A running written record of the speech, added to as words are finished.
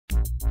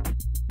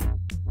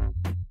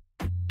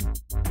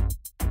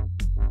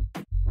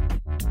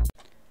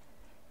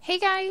Hey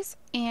guys,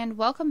 and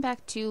welcome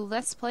back to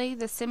Let's Play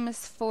The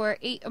Sims for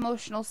 8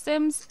 Emotional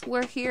Sims.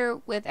 We're here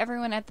with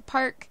everyone at the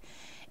park,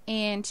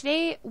 and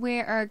today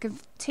we are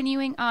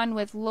continuing on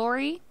with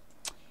Lori.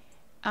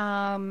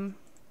 And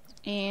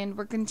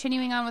we're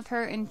continuing on with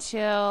her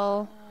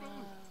until,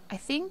 I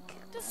think,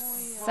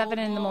 7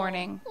 in the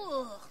morning.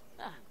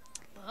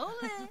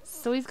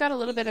 So we've got a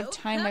little bit of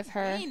time with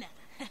her.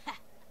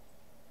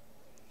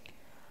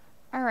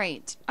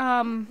 Alright,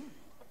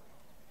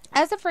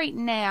 as of right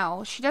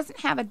now, she doesn't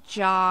have a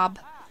job.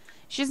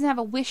 She doesn't have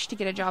a wish to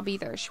get a job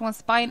either. She wants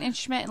to buy an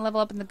instrument and level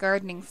up in the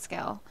gardening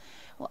skill.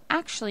 Well,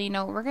 actually,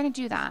 no, we're going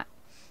to do that.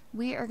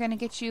 We are going to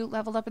get you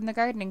leveled up in the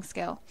gardening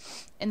skill.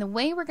 And the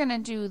way we're going to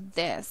do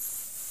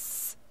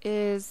this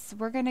is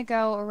we're going to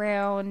go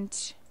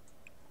around...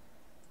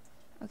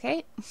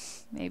 Okay,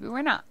 maybe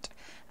we're not.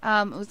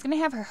 I was going to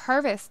have her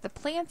harvest the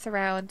plants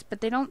around, but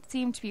they don't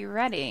seem to be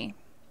ready.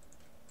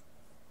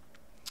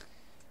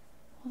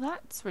 Well,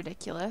 that's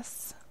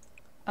ridiculous.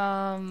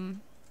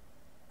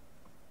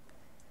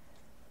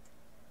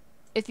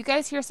 If you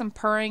guys hear some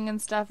purring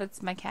and stuff,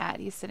 it's my cat.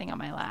 He's sitting on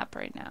my lap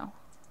right now.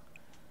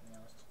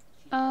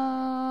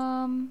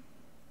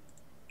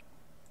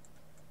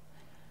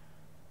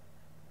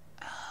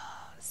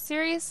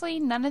 Seriously,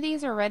 none of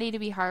these are ready to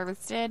be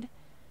harvested.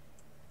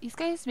 These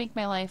guys make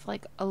my life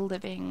like a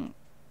living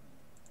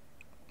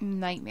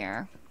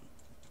nightmare.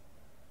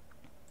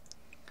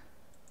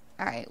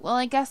 Alright, well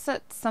I guess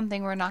that's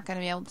something we're not going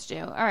to be able to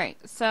do. Alright,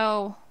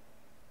 so...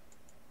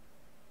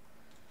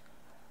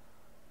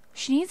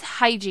 she needs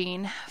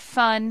hygiene,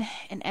 fun,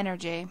 and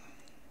energy.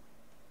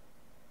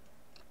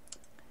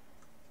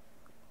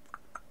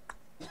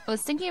 I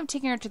was thinking of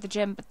taking her to the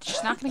gym, but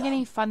she's not going to get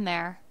any fun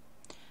there.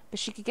 But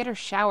she could get her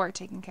shower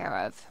taken care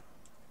of.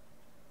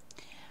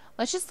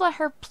 Let's just let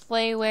her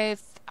play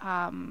with,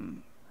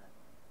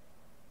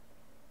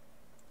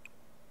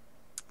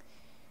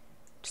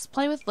 just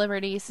play with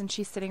Liberty since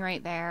she's sitting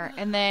right there.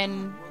 And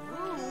then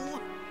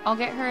I'll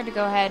get her to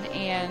go ahead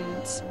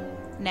and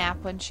nap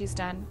when she's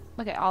done.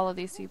 Look at all of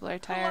these people are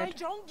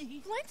tired.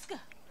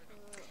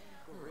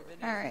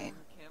 Alright.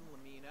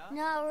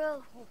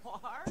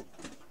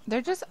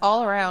 They're just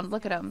all around.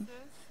 Look at them.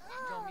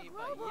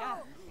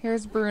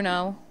 Here's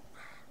Bruno.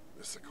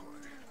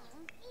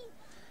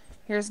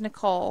 Here's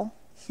Nicole.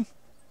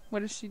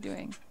 What is she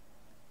doing?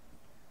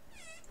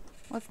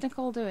 What's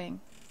Nicole doing?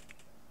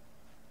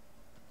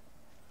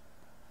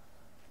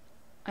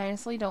 I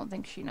honestly don't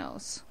think she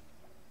knows.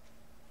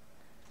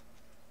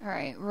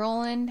 Alright,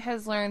 Roland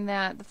has learned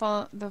that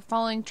the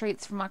following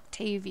traits from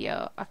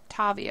Octavio.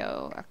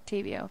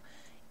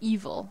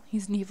 Evil.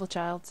 He's an evil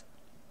child.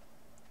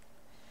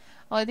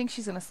 Well, I think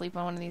she's going to sleep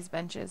on one of these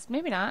benches.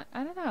 Maybe not.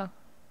 I don't know.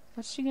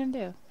 What's she going to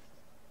do?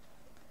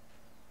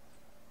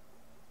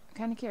 I'm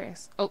kind of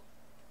curious. Oh,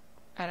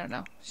 I don't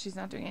know. She's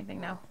not doing anything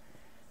now.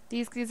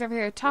 These guys over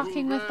here are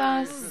talking with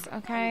us.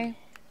 Okay.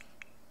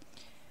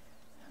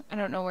 I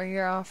don't know where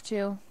you're off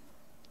to.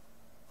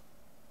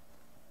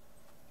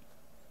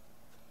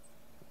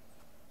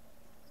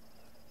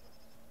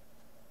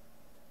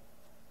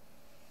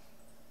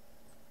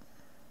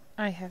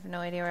 I have no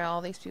idea where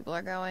all these people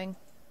are going.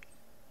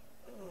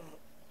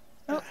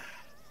 Oh,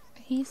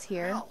 he's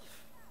here.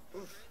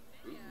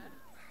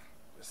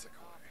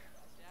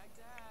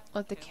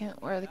 Let the kid.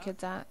 Where are the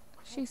kids at?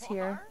 She's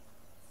here.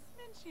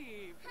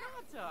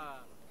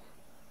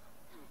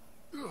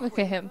 Look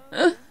at him.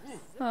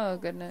 Oh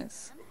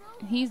goodness.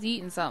 He's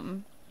eating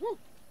something.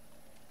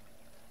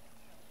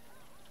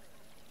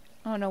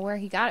 I don't know where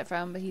he got it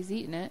from, but he's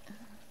eating it.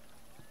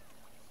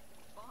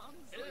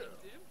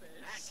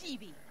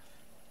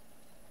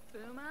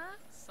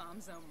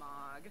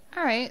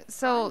 Alright,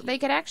 so they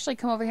could actually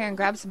come over here and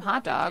grab some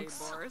hot dogs.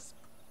 So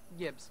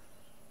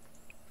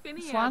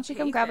why don't you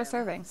come grab a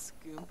serving?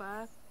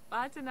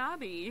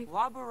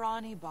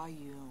 Wabarani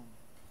Bayum.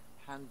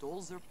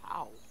 Handolzer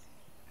Pow.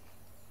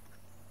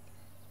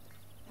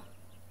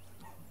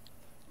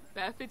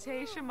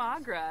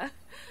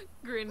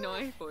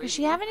 Does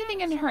she have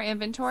anything in her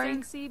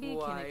inventory?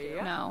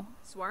 No.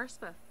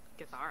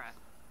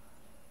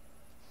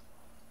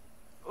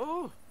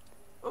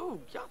 Oh,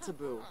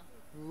 Yatabu.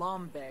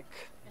 Lumbek.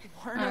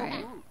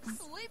 Alright.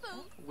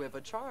 With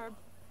a charb.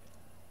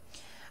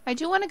 I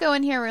do want to go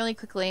in here really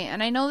quickly,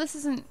 and I know this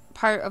isn't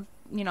part of,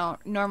 you know,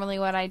 normally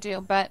what I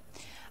do, but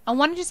I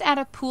want to just add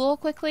a pool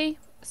quickly.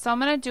 So I'm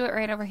going to do it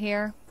right over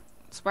here.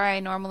 It's where I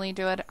normally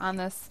do it on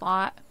this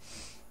slot.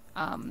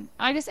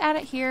 I just add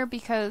it here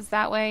because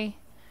that way,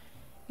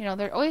 you know,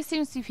 there always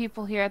seems to be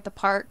people here at the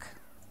park.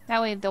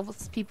 That way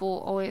those people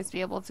will always be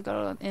able to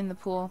go in the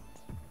pool.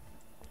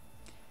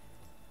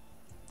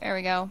 There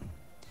we go.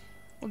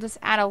 We'll just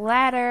add a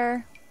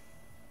ladder.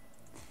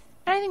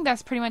 And I think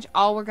that's pretty much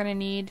all we're going to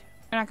need.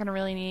 We're not going to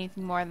really need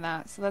anything more than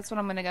that. So that's what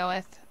I'm going to go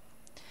with.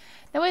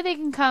 That way they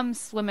can come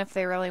swim if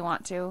they really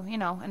want to. You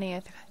know,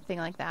 anything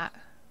like that.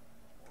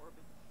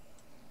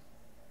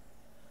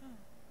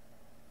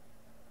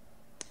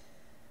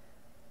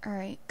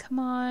 Alright, come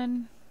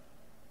on.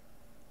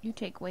 You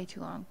take way too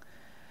long.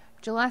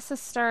 Jalessa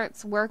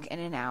starts work in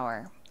an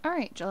hour.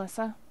 Alright,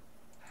 Jalissa.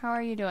 How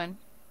are you doing?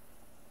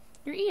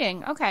 You're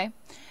eating. Okay.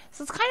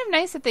 So it's kind of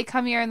nice that they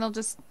come here and they'll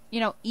just, you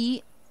know,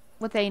 eat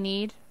what they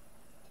need.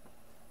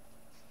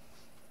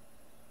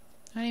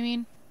 Know what I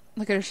mean?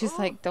 Look at her. She's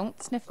like,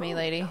 don't sniff me,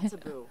 lady.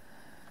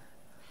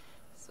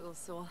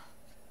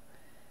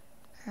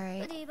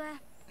 Alright.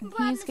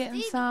 He's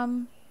getting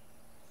some.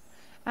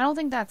 I don't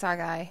think that's our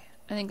guy.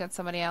 I think that's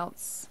somebody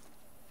else.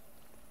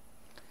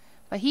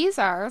 But he's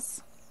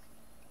ours.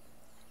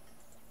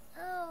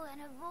 Oh,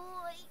 and a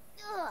boy.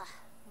 Ugh.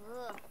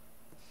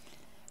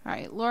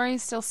 Alright,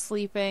 Lori's still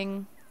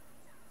sleeping.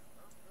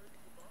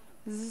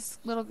 Is this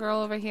little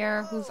girl over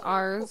here who's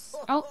ours?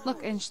 Oh,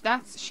 look, and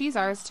she's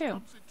ours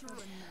too.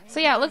 So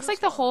yeah, it looks like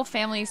the whole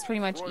family is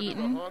pretty much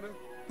eaten.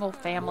 Well,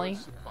 family.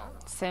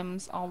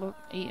 Sims, all the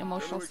 8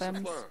 emotional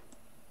Sims.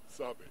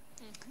 So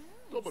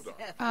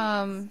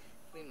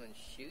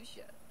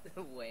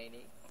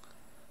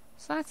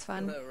that's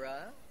fun.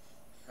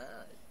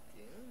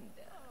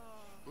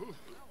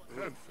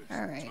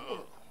 Alright.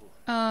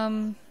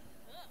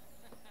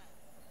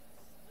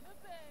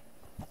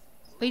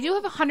 We do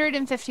have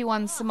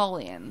 151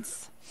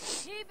 simoleons.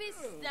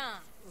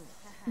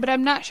 But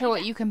I'm not sure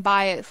what you can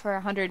buy it for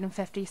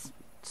 150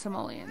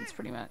 simoleons,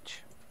 pretty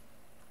much.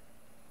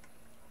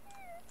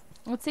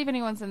 Let's see if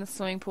anyone's in the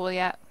swimming pool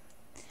yet.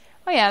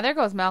 Oh yeah, there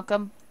goes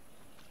Malcolm.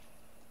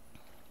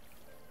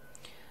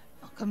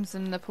 Malcolm's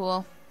in the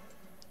pool.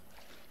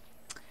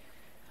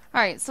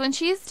 Alright, so when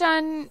she's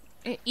done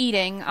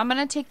eating, I'm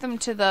going to take them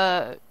to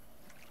the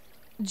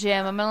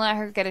gym. I'm going to let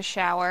her get a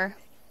shower.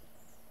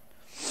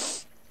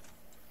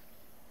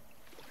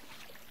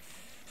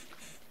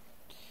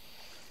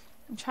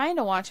 I'm trying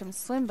to watch him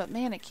swim, but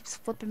man, it keeps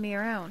flipping me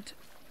around.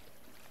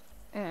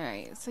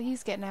 Alright, so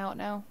he's getting out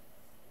now.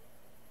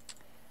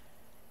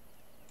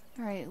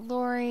 Alright,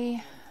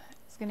 Lori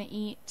is going to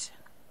eat.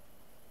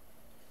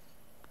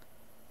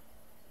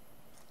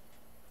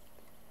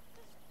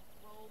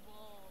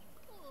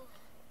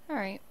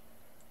 Alright.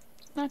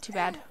 Not too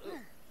bad.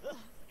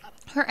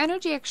 Her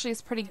energy actually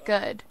is pretty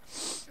good.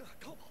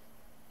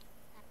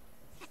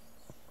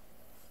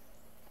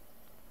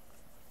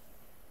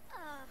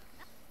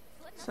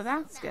 So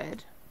that's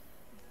good.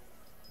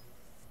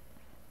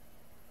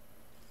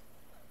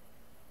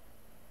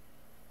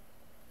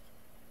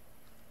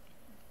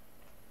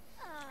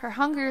 Her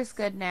hunger is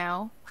good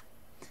now.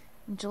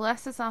 And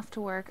Jalessa is off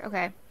to work.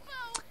 Okay.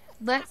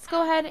 Let's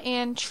go ahead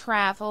and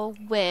travel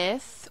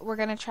with... We're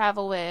going to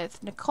travel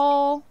with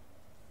Nicole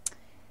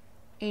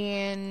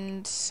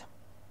and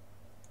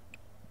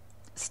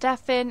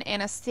Stefan,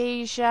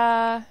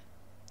 Anastasia,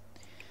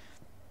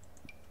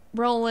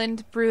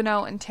 Roland,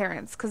 Bruno, and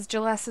Terrence, because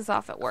Jalessa is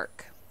off at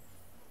work.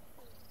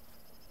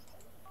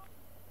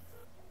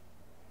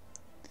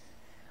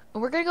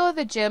 We're going to go to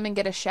the gym and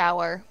get a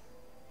shower.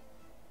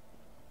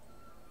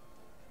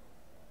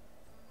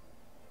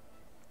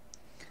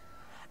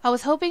 I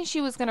was hoping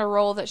she was going to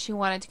roll that she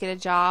wanted to get a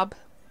job,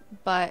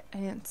 but I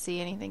didn't see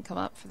anything come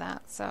up for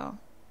that, so.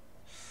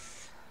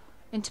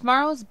 And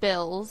tomorrow's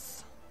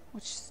bills,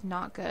 which is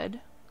not good.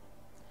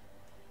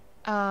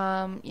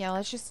 Yeah,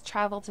 let's just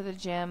travel to the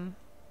gym.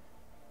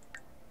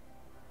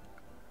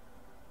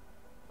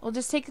 We'll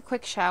just take a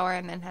quick shower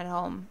and then head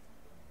home.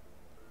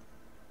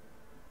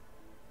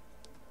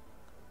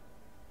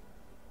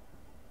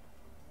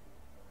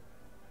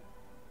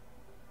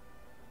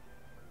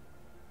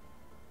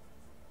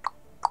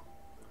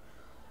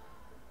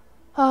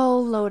 Oh,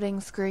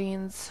 loading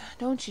screens.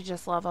 Don't you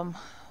just love them?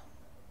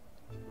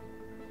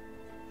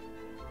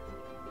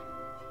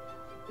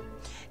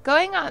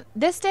 Going on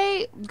this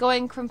day,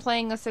 going from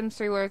playing The Sims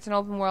 3 where it's an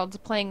open world to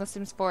playing The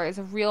Sims 4 is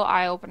a real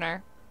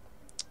eye-opener.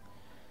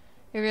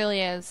 It really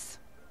is.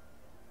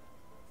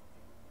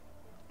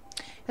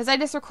 Because I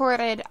just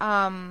recorded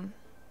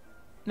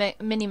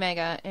Mini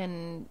Mega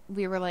and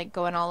we were like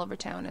going all over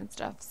town and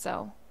stuff,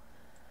 so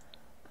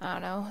I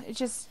don't know. It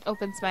just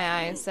opens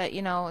my eyes that,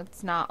 you know,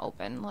 it's not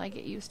open like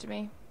it used to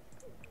be.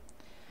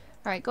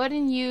 Alright, go ahead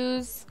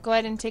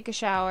and take a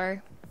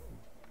shower.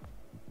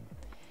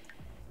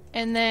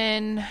 And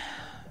then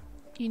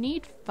you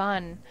need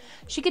fun.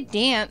 She could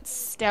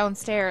dance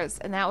downstairs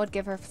and that would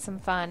give her some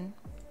fun.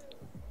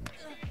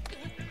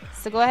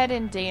 So go ahead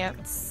and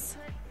dance.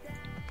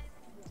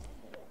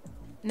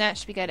 And that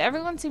should be good.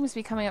 Everyone seems to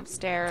be coming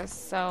upstairs,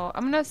 so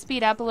I'm going to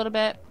speed up a little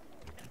bit.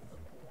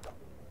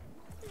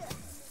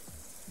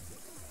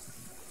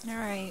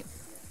 Alright.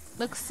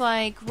 Looks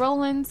like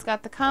Roland's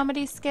got the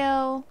comedy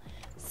skill.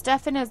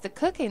 Stefan has the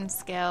cooking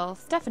skill.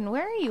 Stefan,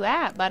 where are you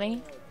at,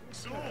 buddy?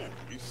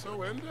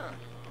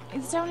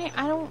 He's down here.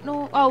 I don't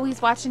know. Oh,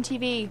 he's watching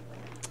TV.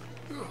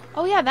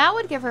 Oh, yeah, that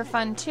would give her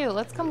fun, too.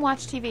 Let's come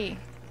watch TV.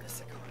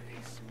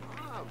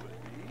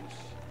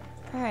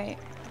 Alright.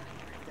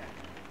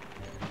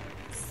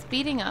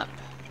 Speeding up.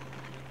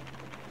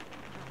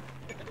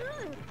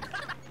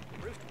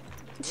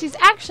 She's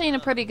actually in a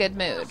pretty good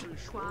mood.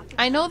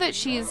 I know that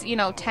she's, you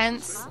know,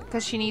 tense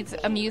because she needs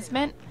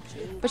amusement,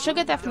 but she'll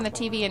get that from the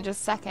TV in just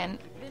a second.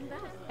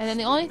 And then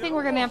the only thing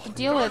we're going to have to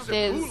deal with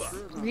is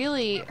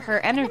really her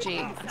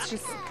energy. It's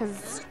just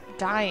because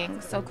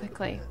dying so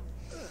quickly.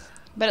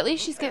 But at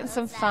least she's getting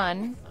some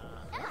fun.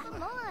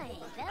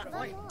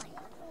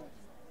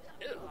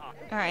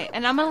 Alright,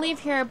 and I'm going to leave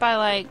here by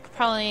like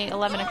probably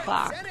 11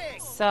 o'clock.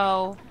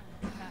 So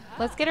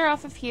let's get her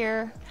off of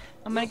here.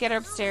 I'm going to get her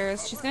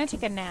upstairs. She's going to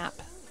take a nap.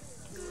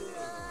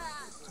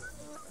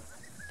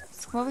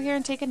 Let's come over here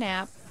and take a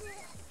nap.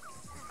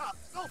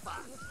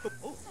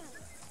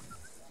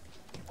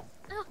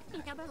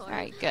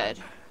 Alright, good.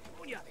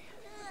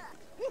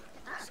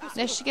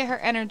 This should get her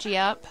energy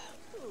up.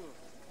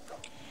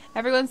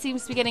 Everyone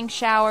seems to be getting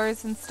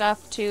showers and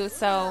stuff too,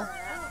 so,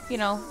 you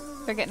know,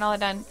 they're getting all that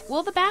done.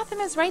 Well, the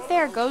bathroom is right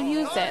there. Go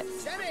use it.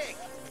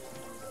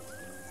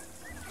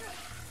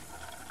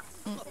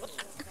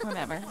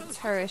 Whatever. It's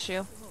her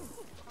issue.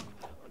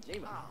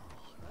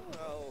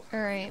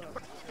 Alright.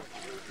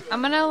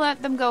 I'm gonna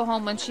let them go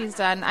home when she's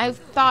done. I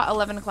thought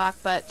 11 o'clock,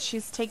 but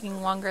she's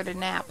taking longer to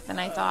nap than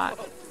I thought.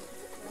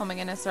 Oh my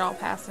goodness, they're all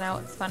passing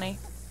out. It's funny.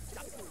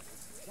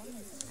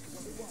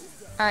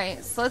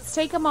 Alright, so let's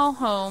take them all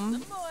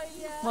home.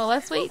 Well,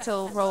 let's wait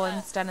till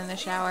Roland's done in the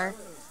shower.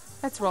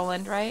 That's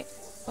Roland, right?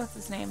 What's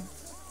his name?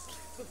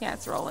 Yeah,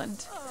 it's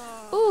Roland.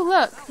 Ooh,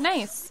 look.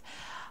 Nice.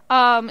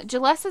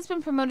 Jalesa's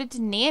been promoted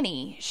to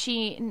nanny.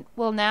 She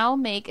will now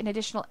make an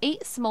additional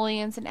 8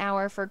 simoleons an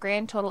hour for a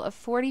grand total of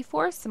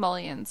 44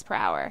 simoleons per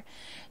hour.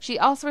 She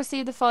also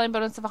received the following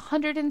bonus of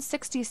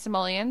 160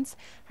 simoleons.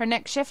 Her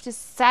next shift is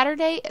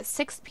Saturday at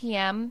 6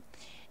 p.m.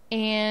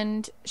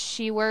 and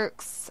she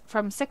works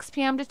from 6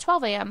 p.m. to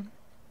 12 a.m.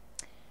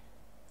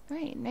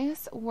 Alright,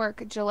 nice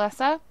work,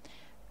 Jalessa.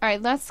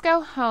 Alright, let's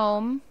go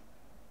home.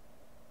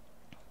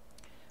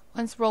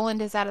 Once Roland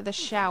is out of the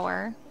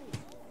shower.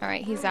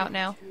 Alright, he's out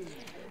now.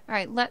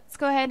 Alright, let's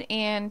go ahead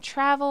and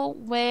travel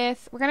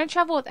with... We're going to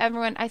travel with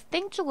everyone. I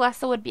think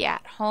Jalessa would be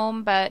at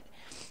home, but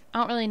I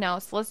don't really know.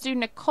 So let's do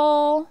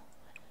Nicole.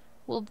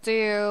 We'll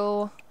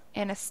do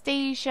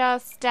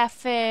Anastasia,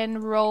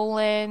 Stefan,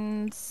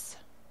 Roland...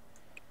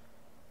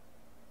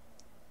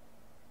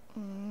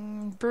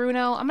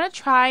 Bruno. I'm going to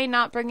try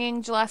not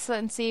bringing Jalessa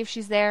and see if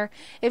she's there.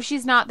 If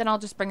she's not, then I'll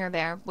just bring her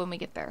there when we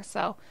get there.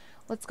 So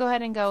let's go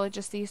ahead and go with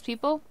just these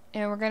people.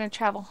 And we're going to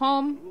travel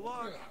home.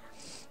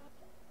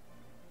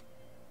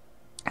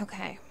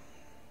 Okay.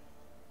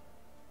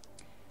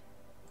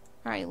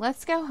 Alright,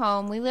 let's go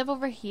home. We live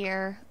over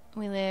here.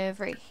 We live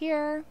right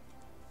here.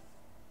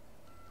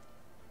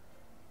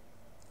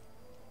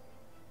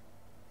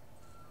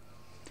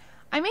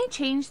 I may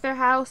change their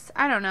house.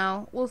 I don't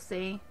know. We'll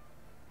see.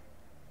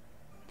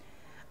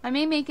 I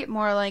may make it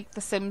more like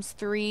The Sims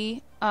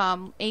 3,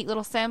 8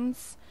 Little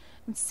Sims,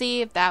 and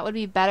see if that would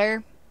be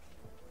better.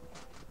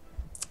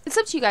 It's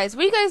up to you guys.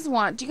 What do you guys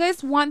want? Do you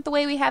guys want the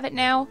way we have it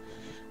now,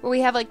 where we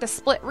have like the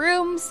split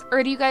rooms,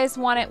 or do you guys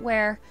want it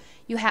where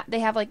they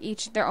have like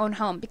each their own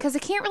home? Because I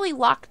can't really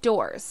lock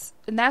doors,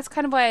 and that's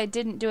kind of why I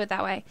didn't do it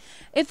that way.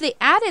 If they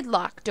added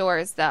lock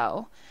doors,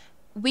 though,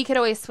 we could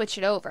always switch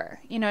it over.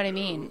 You know what I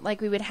mean?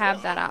 Like we would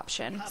have that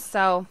option.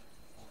 So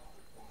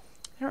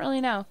I don't really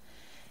know.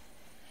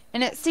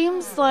 And it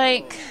seems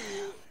like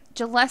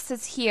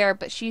Jalessa's here,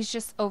 but she's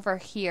just over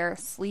here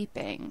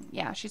sleeping.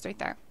 Yeah, she's right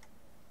there.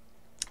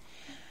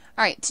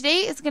 Alright,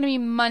 today is going to be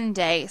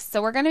Monday,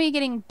 so we're going to be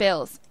getting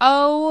bills.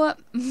 Oh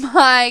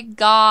my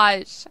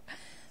gosh.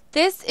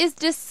 This is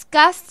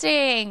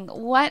disgusting.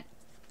 What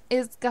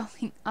is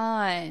going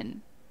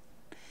on?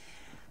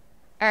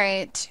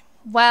 Alright,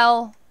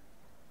 well,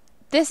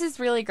 this is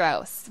really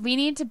gross. We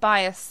need to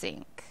buy a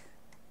sink.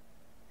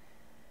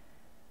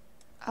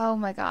 Oh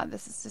my god,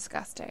 this is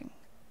disgusting.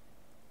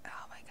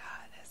 Oh my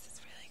god, this is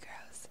really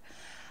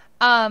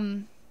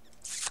gross.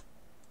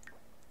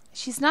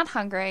 She's not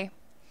hungry.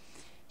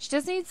 She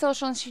does need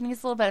social and she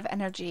needs a little bit of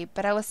energy,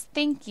 but I was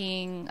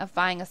thinking of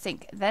buying a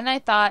sink. Then I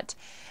thought,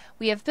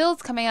 we have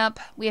bills coming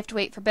up, we have to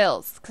wait for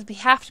bills, because we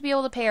have to be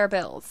able to pay our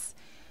bills.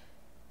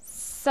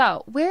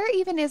 So, where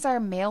even is our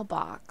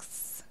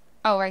mailbox?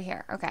 Oh, right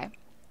here, okay.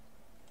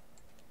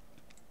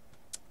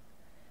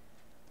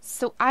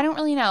 So I don't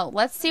really know.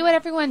 Let's see what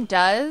everyone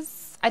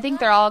does. I think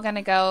they're all going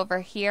to go over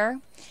here.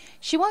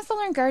 She wants to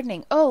learn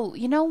gardening. Oh,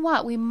 you know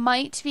what? We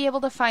might be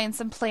able to find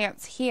some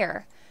plants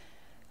here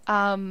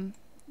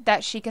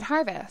that she could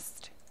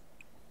harvest.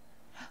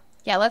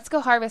 Yeah, let's go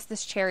harvest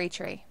this cherry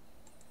tree.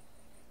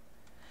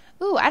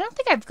 Ooh, I don't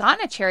think I've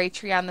gotten a cherry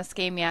tree on this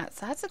game yet,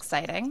 so that's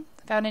exciting.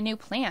 Found a new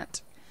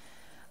plant.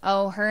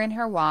 Oh, her and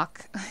her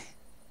walk.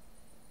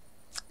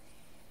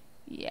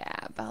 Yeah,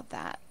 about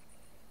that.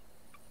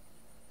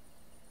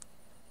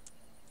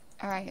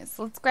 Alright,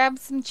 so let's grab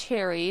some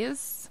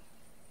cherries.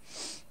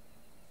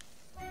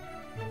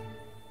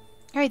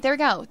 Alright, there we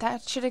go.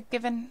 That should have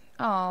given...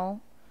 Oh.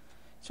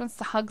 She wants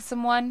to hug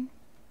someone.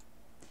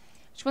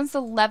 She wants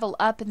to level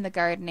up in the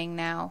gardening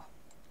now.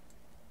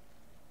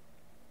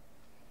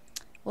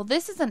 Well,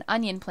 this is an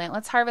onion plant.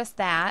 Let's harvest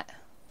that.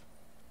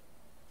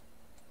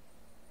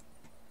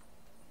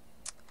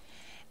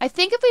 I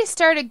think if we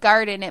start a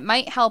garden, it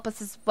might help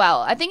us as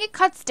well. I think it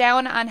cuts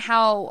down on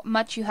how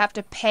much you have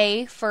to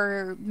pay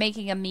for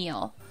making a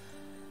meal.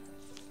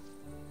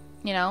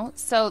 You know,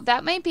 so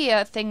that might be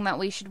a thing that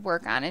we should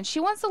work on. And she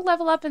wants to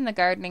level up in the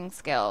gardening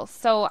skills.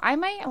 So I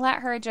might let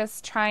her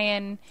just try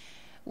and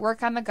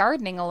work on the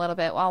gardening a little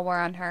bit while we're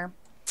on her.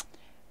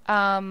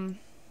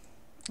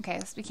 Okay,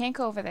 so we can't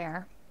go over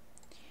there.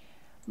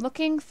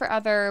 Looking for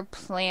other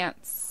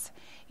plants.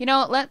 You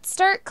know, let's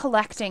start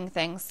collecting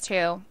things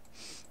too.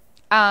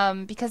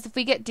 Because if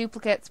we get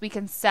duplicates, we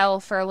can sell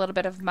for a little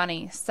bit of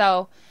money.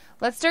 So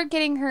let's start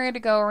getting her to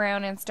go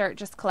around and start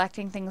just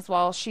collecting things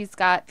while she's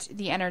got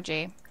the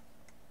energy.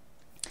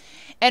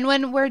 And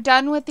when we're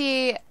done with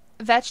the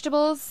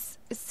vegetables,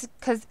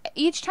 because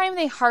each time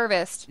they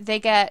harvest, they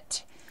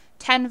get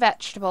 10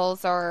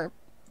 vegetables or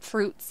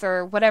fruits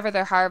or whatever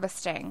they're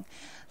harvesting.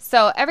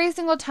 So every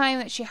single time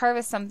that she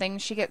harvests something,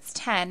 she gets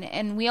 10,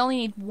 and we only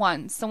need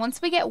 1. So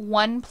once we get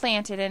 1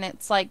 planted and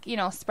it's like, you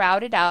know,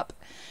 sprouted up,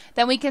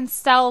 then we can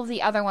sell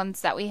the other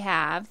ones that we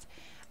have.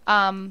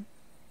 And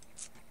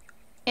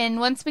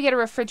once we get a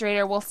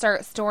refrigerator, we'll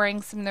start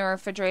storing some in the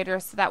refrigerator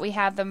so that we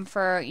have them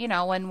for, you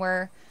know, when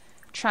we're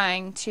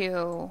trying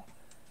to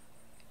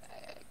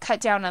cut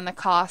down on the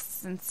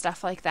costs and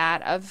stuff like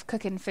that of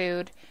cooking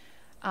food.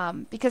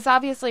 Because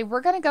obviously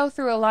we're going to go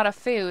through a lot of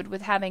food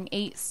with having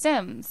 8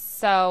 Sims.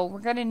 So we're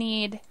going to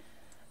need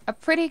a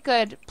pretty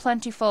good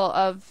plentiful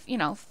of, you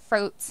know,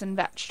 fruits and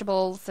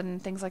vegetables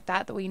and things like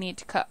that that we need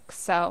to cook.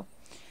 So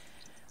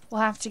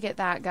we'll have to get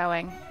that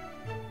going.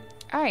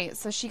 Alright,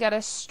 so she got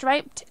a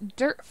striped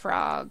dirt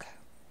frog.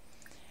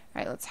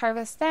 Alright, let's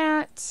harvest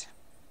that.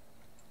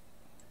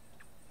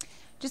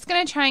 Just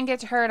going to try and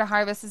get her to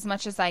harvest as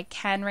much as I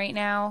can right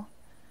now.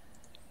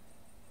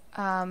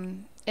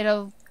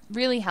 It'll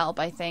really help,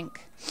 I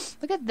think.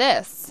 Look at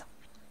this.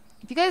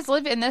 If you guys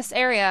live in this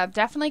area,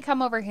 definitely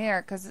come over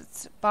here because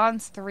it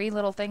bonds 3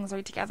 little things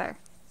right together.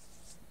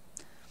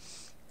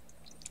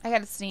 I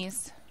gotta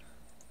sneeze.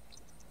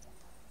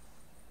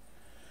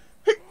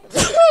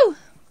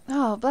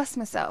 Oh, bless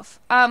myself.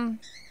 Alright,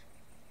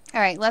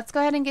 let's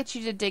go ahead and get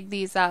you to dig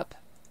these up.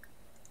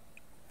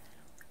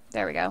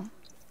 There we go.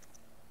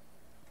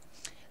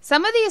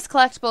 Some of these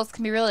collectibles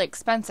can be really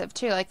expensive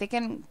too. Like they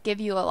can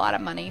give you a lot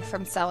of money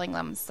from selling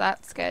them, so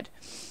that's good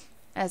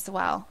as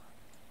well.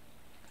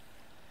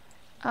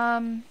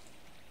 Okay,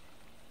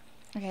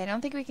 I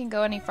don't think we can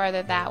go any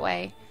farther that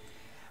way.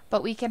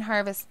 But we can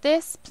harvest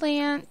this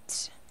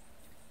plant.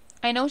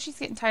 I know she's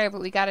getting tired,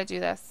 but we gotta do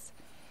this.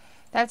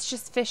 That's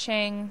just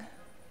fishing.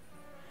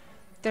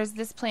 There's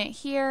this plant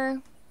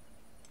here.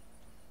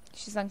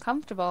 She's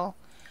uncomfortable.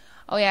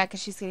 Oh yeah,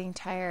 because she's getting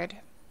tired.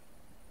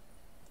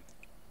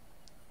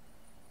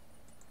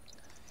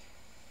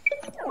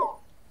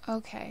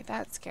 Okay,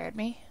 that scared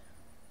me.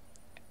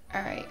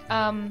 Alright,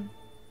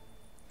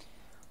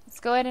 let's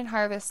go ahead and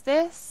harvest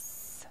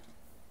this.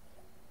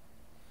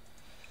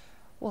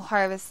 We'll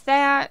harvest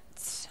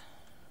that.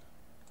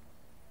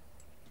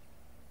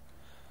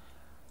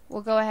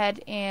 We'll go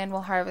ahead and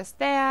we'll harvest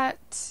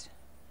that.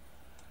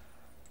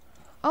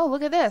 Oh,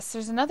 look at this.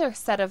 There's another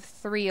set of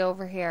 3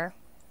 over here.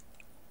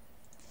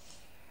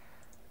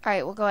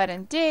 Alright, we'll go ahead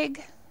and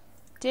dig.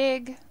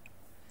 Dig.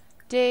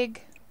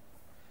 Dig.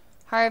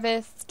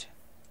 Harvest.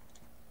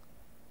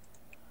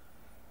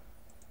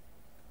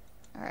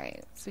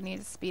 Alright, so we need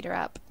to speed her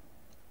up.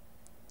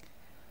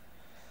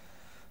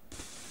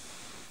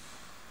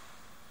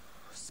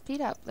 Speed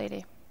up,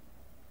 lady.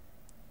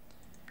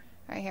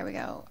 Alright, here we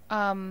go.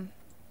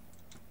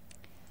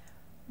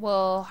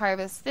 We'll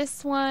harvest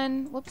this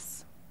one.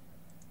 Whoops.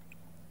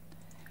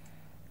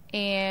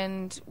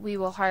 And we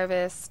will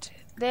harvest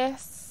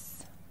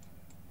this.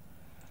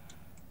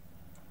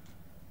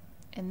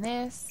 And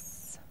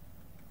this.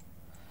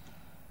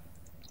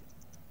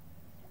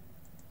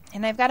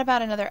 And I've got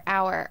about another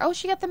hour. Oh,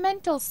 she got the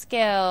mental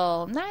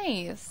skill.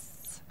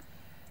 Nice.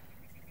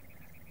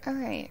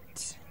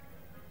 Alright.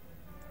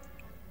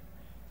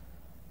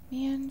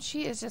 Man,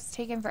 she is just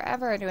taking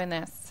forever doing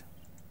this.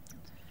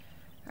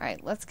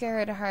 Alright, let's get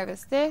her to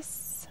harvest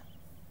this.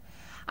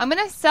 I'm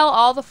going to sell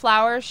all the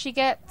flowers she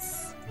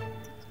gets.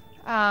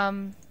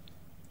 Harvest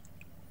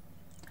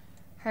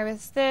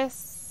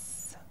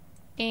this.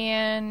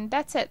 And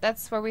that's it.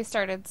 That's where we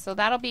started. So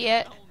that'll be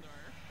it.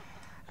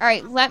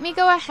 Alright, let me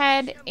go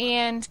ahead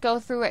and go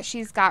through what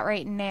she's got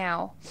right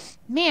now.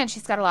 Man,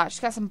 she's got a lot. She's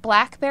got some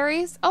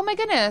blackberries. Oh my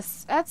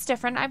goodness, that's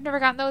different. I've never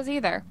gotten those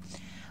either.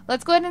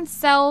 Let's go ahead and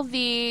sell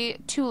the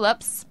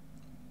tulips.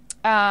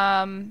 Do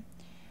I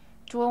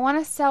want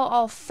to sell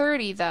all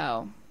 30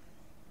 though?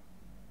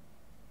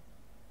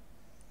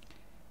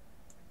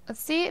 Let's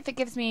see if it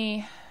gives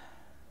me...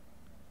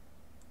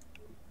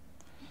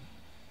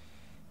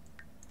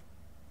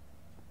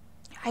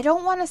 I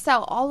don't want to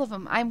sell all of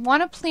them. I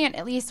want to plant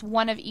at least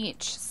one of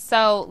each.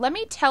 So let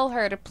me tell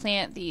her to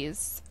plant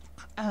these.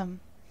 I'm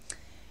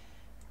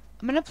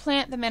going to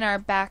plant them in our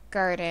back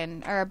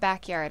garden, or our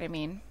backyard, I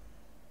mean.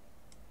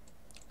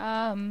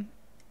 Alright,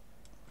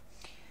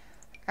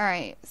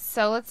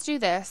 so let's do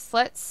this.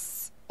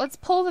 Let's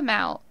pull them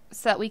out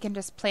so that we can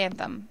just plant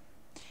them.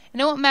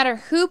 And it won't matter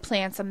who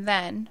plants them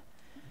then.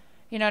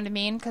 You know what I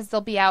mean? Because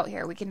they'll be out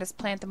here. We can just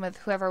plant them with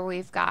whoever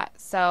we've got.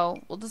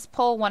 So we'll just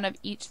pull one of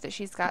each that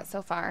she's got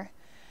so far.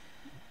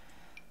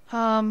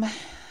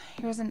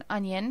 Here's an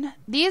onion.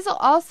 These will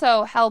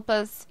also help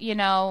us, you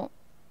know,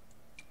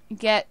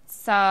 get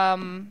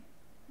some,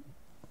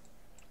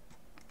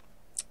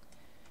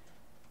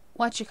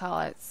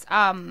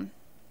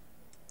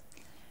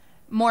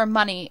 more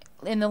money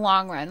in the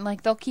long run.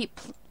 Like, they'll keep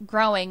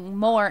growing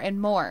more and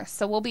more.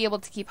 So we'll be able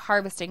to keep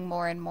harvesting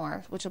more and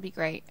more, which will be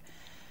great.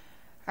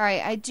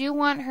 Alright, I do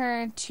want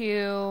her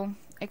to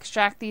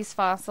extract these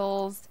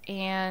fossils,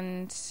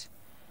 and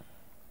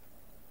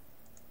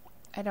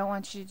I don't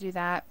want you to do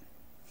that.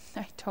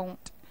 I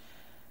don't.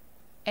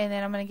 And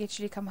then I'm going to get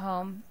you to come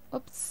home.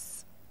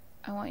 Oops.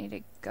 I want you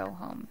to go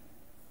home.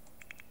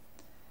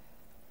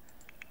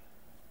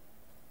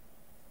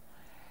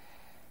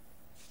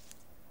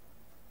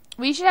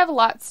 We should have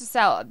lots to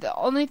sell. The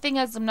only thing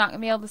is I'm not going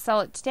to be able to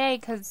sell it today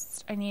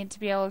because I need to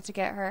be able to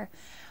get her.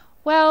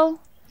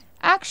 Well,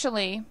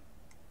 actually,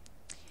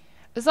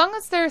 as long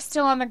as they're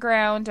still on the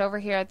ground over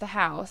here at the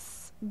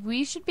house,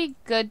 we should be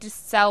good to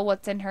sell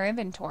what's in her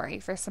inventory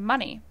for some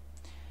money.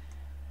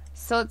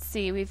 So let's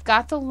see. We've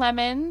got the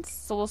lemons,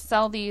 so we'll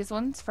sell these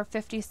ones for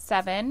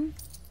 57.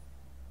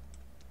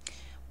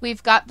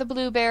 We've got the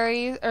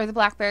blueberries, or the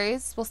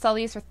blackberries. We'll sell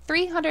these for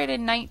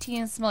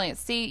 319 simoleons.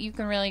 See, you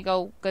can really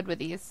go good with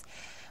these.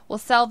 We'll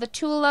sell the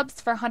tulips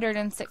for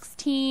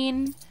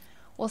 116.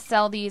 We'll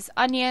sell these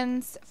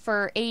onions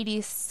for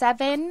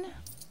 87.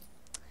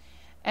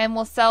 And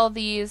we'll sell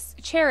these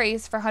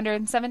cherries for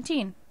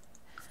 117.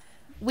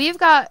 We've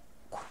got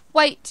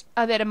quite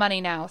a bit of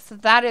money now, so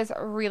that is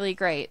really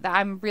great.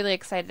 I'm really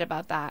excited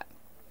about that.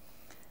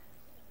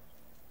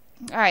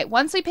 Alright,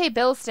 once we pay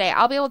bills today,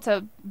 I'll be able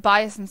to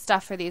buy some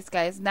stuff for these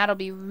guys, and that'll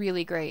be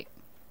really great.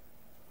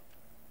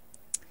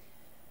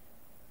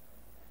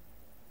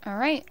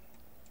 Alright,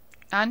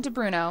 on to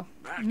Bruno.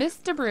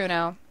 Mr.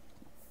 Bruno.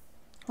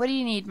 What do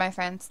you need, my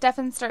friend?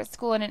 Stefan starts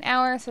school in an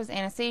hour, so is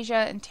Anastasia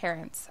and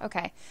Terrence.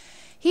 Okay.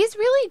 He's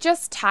really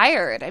just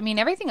tired. I mean,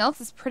 everything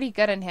else is pretty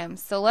good in him.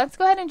 So let's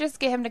go ahead and just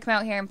get him to come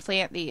out here and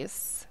plant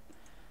these.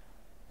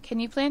 Can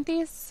you plant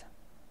these?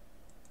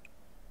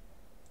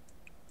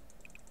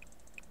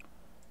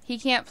 He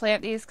can't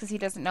plant these because he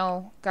doesn't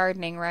know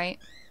gardening, right?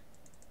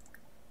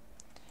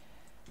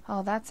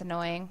 Oh, that's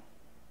annoying.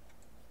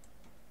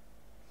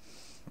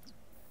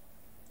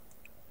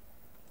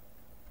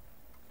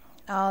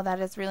 Oh,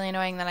 that is really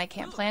annoying that I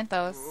can't plant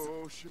those.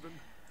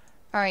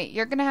 Alright,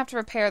 you're going to have to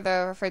repair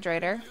the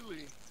refrigerator.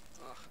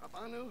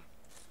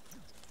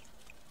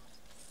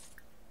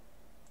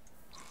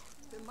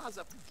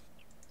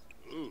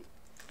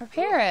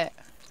 Repair it.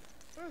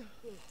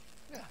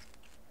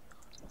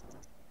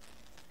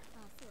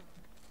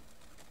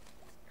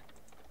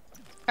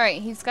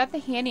 Alright, he's got the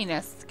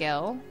handiness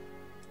skill.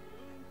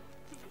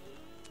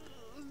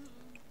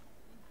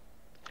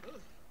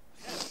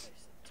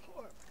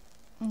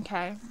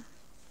 Okay.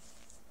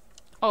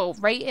 Oh,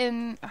 right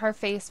in her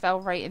face, fell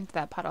right into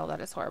that puddle.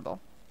 That is horrible.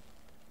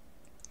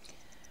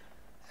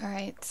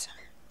 Alright.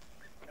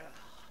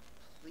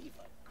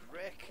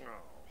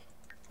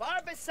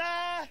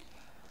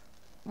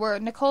 Where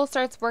Nicole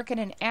starts work in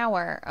an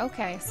hour.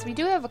 Okay, so we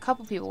do have a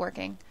couple people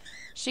working.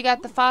 She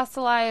got the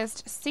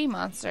fossilized sea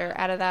monster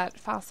out of that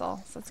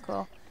fossil, so that's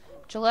cool.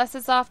 Jaless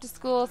is off to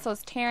school, so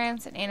is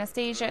Terrence and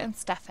Anastasia and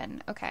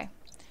Stefan. Okay.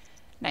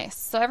 Nice.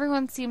 So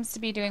everyone seems to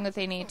be doing what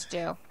they need to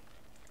do.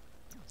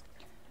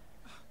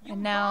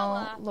 And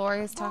now Lori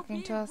is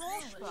talking to us.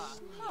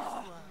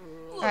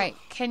 Alright,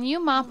 can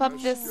you mop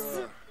up this?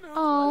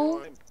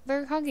 Oh,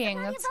 they're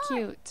hugging. That's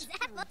cute.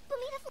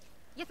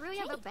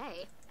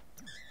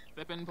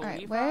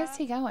 Alright, where is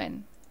he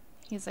going?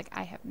 He's like,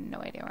 I have no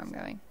idea where I'm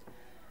going.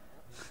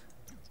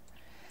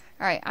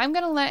 Alright, I'm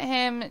going to let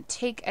him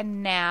take a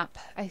nap,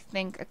 I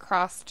think,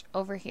 across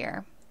over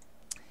here.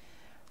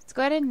 Let's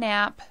go ahead and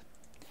nap.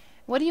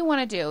 What do you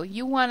want to do?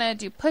 You want to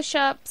do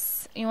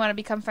push-ups, you want to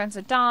become friends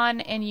with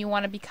Dawn, and you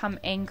want to become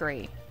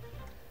angry.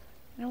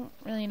 I don't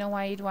really know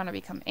why you'd want to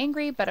become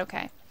angry, but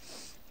okay.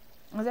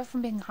 Was that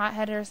from being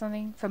hot-headed or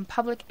something? From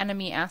public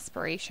enemy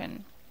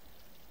aspiration.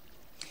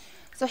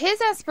 So his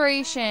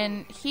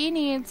aspiration, he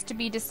needs to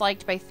be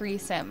disliked by 3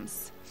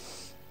 Sims.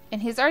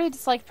 And he's already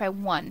disliked by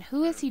 1.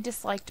 Who is he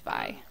disliked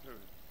by?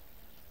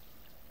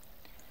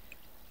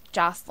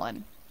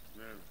 Jocelyn.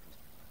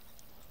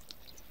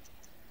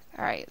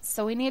 Alright,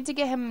 so we need to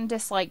get him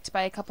disliked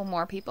by a couple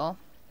more people.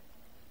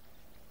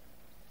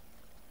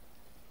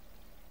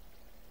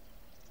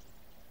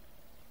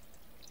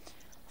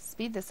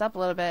 Speed this up a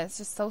little bit. It's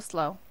just so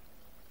slow.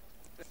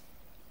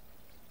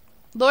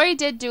 Lori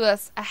did do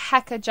us a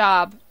heck of a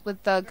job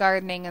with the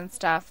gardening and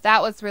stuff.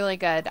 That was really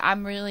good.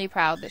 I'm really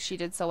proud that she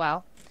did so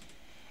well.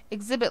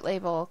 Exhibit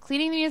label.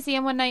 Cleaning the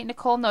museum one night,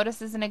 Nicole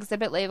notices an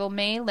exhibit label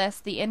may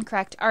list the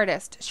incorrect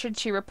artist. Should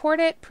she report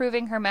it,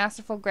 proving her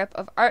masterful grip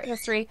of art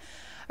history,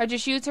 or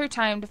just use her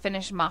time to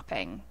finish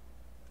mopping?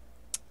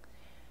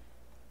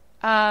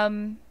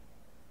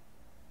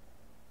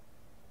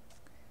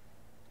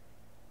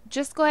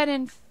 Just go ahead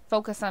and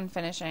focus on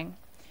finishing.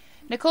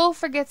 Nicole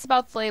forgets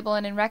about the label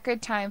and in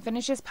record time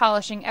finishes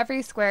polishing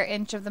every square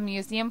inch of the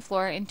museum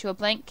floor into a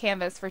blank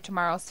canvas for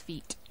tomorrow's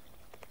feat.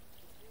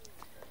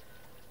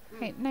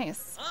 Alright,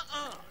 nice.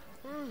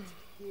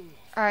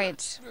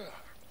 Alright.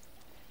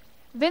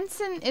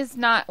 Vincent is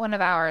not one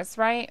of ours,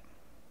 right?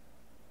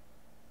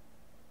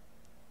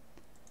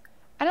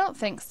 I don't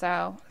think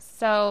so.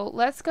 So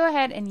let's go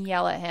ahead and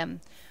yell at him.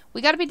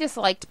 We gotta be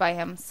disliked by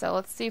him, so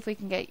let's see if we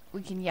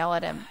can yell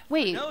at him.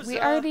 Wait, we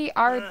already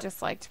are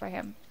disliked by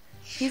him.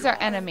 He's our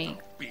enemy.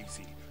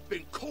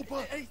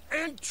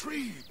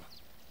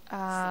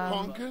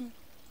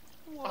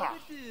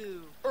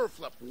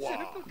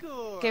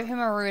 Give him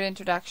a rude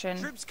introduction.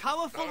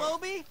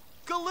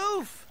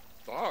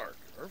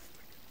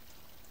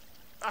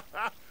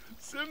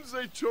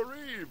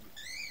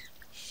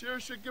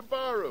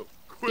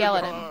 Yell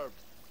at him.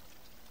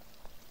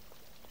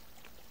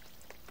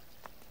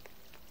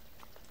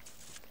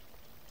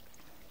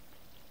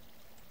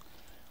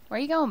 Where are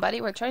you going,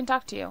 buddy? We're trying to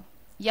talk to you.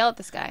 Yell at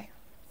this guy.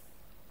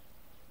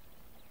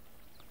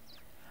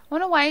 I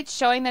wonder why it's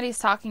showing that he's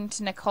talking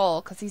to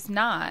Nicole, because he's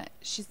not.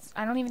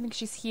 I don't even think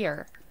she's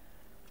here.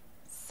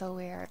 It's so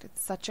weird.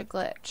 It's such a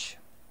glitch.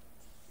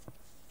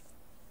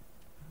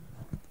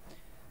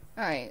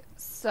 Alright,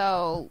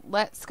 so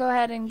let's go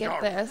ahead and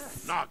get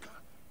this.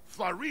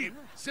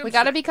 We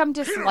gotta become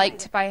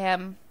disliked by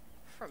him.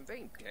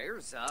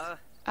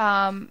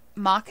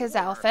 Mock his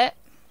outfit.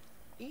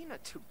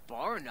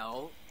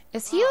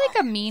 Is he like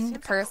a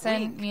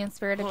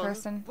mean-spirited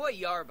person?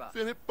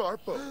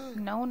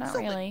 No, not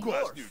really.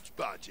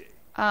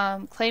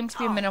 Claimed to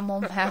be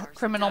a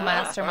criminal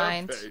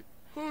mastermind.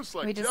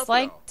 We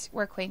disliked,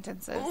 we're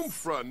acquaintances.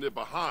 Go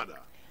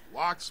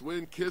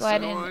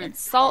ahead and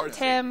insult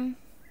him.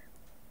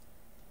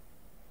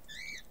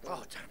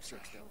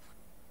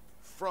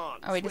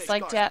 Are we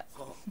disliked yet?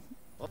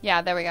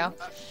 Yeah, there we go.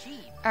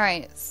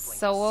 Alright,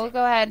 so we'll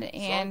go ahead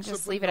and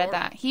just leave it at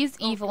that. He's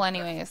evil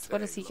anyways.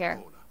 What does he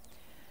care?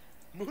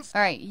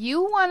 Alright,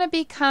 you want to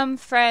become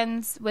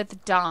friends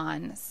with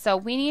Don. So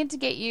we need to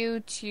get you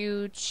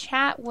to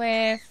chat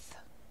with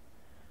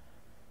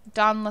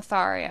Don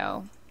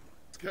Lothario.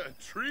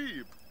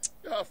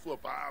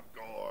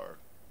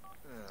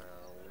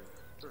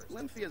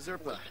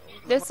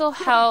 This will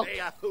help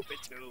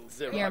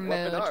your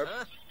mood.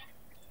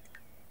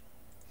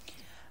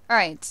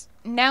 Alright,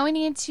 now we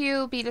need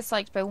to be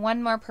disliked by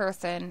one more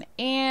person.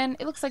 And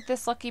it looks like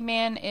this lucky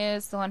man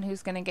is the one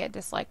who's going to get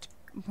disliked.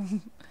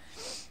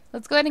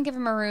 Let's go ahead and give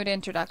him a rude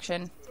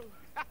introduction.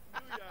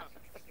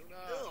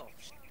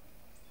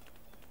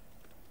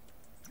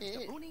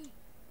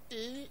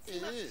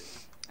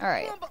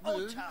 Alright.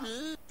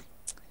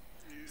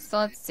 So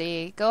let's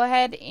see. Go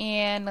ahead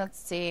and let's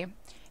see.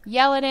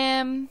 Yell at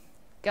him.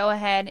 Go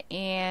ahead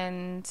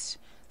and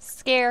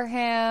scare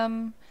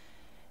him.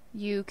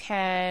 You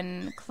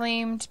can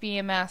claim to be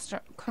a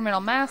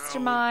criminal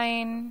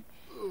mastermind.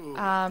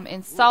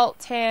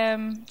 Insult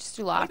him. Just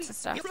do lots of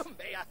stuff.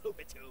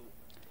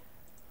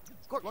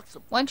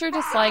 Once you're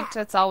disliked,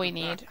 that's all we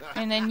need.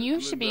 And then you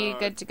should be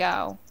good to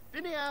go.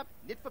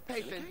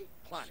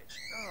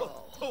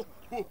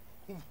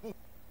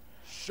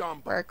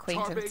 We're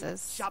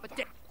acquaintances.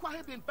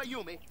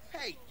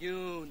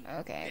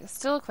 Okay,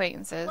 still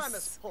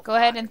acquaintances. Go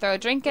ahead and throw a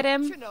drink at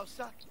him.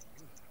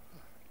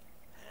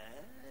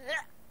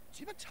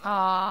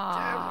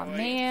 Aw,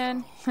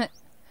 man.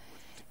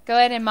 Go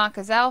ahead and mock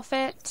his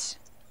outfit.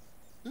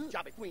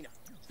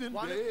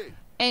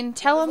 And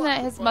tell him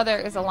that his mother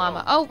is a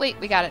llama. Oh, wait,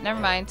 we got it. Never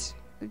mind.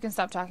 We can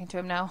stop talking to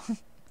him now.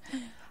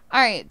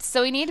 Alright,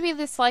 so we need to be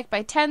disliked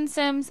by 10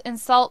 Sims,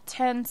 insult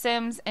 10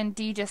 Sims, and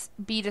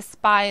be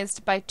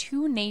despised by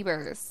 2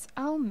 neighbors.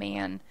 Oh,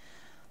 man.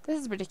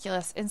 This is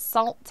ridiculous.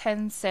 Insult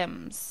 10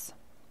 Sims.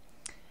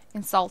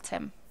 Insult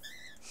him.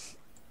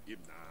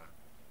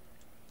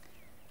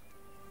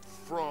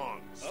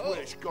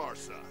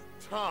 Does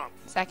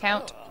that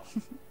count?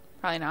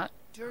 Probably not.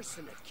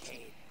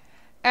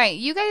 Alright,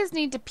 you guys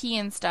need to pee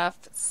and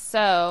stuff,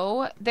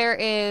 so there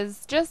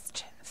is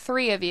just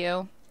 3 of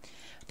you.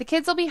 The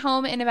kids will be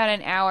home in about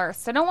an hour,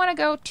 so don't want to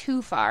go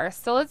too far.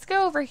 So let's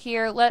go over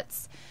here.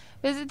 Let's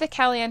visit the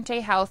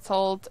Caliente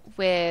household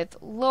with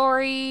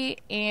Lori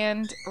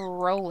and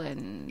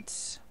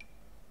Roland.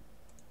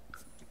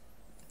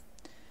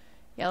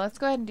 Yeah, let's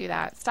go ahead and do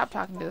that. Stop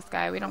talking to this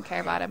guy. We don't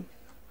care about him.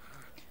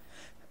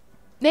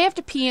 They have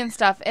to pee and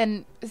stuff,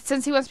 and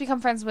since he wants to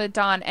become friends with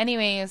Don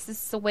anyways,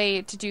 this is a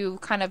way to do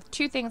kind of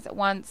 2 things at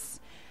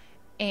once.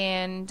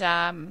 And,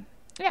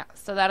 yeah,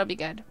 so that'll be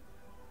good.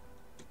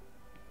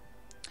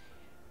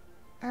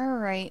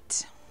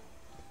 Alright.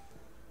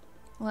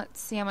 Let's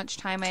see how much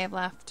time I have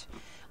left.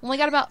 Only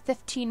got about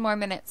 15 more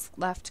minutes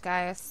left,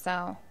 guys,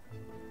 so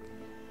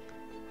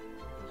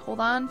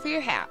hold on for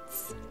your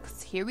hats,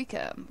 'cause here we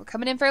come. We're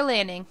coming in for a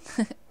landing.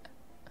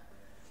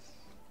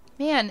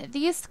 Man,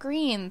 these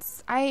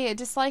screens, I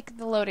dislike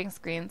the loading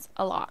screens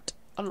a lot.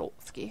 A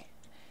lot-ski.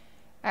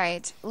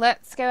 Alright,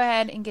 let's go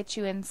ahead and get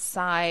you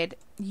inside.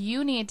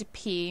 You need to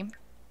pee.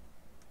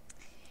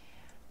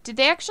 Did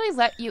they actually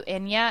let you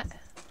in yet?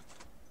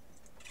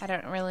 I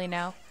don't really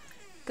know.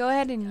 Go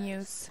ahead and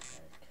use.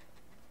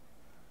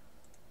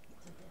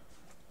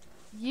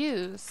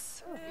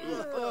 Use.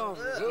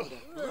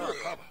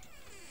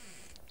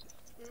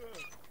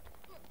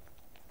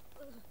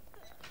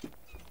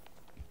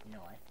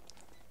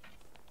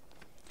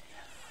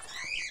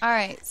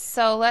 Alright,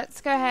 so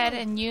let's go ahead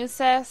and use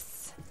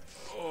this.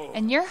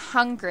 And you're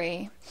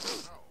hungry.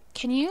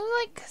 Can you,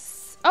 like...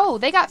 Oh,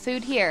 they got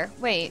food here.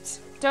 Wait.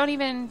 Don't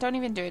even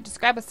do it. Just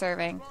grab a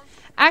serving.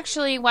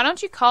 Actually, why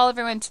don't you call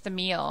everyone to the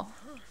meal?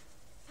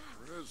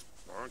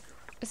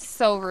 It's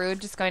so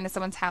rude just going to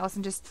someone's house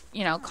and just,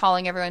 you know,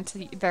 calling everyone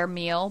to their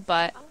meal.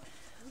 But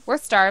we're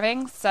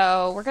starving,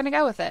 so we're going to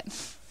go with it.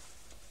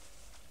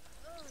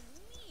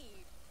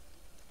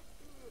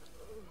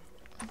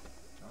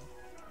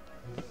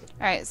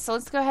 Alright, so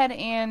let's go ahead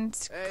and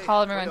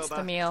call everyone to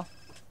the meal.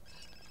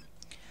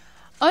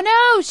 Oh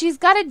no! She's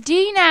got a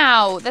D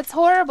now! That's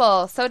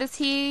horrible. So does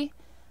he.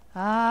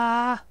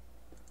 Ah.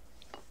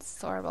 It's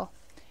horrible.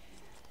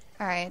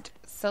 Alright,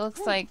 so it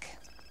looks like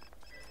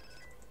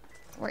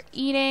we're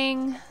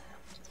eating.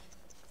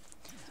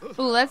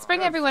 Ooh, let's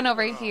bring everyone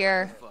over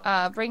here.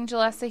 Bring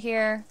Jalessa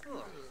here.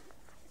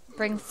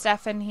 Bring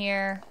Stefan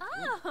here.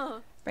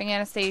 Bring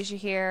Anastasia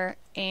here.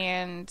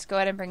 And go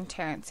ahead and bring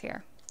Terrence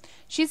here.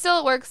 She's still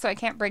at work, so I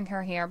can't bring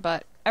her here,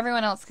 but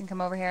everyone else can come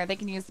over here. They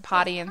can use the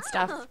potty and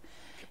stuff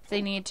if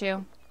they need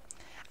to.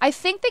 I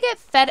think they get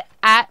fed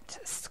at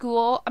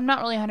school. I'm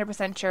not really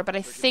 100% sure, but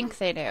I think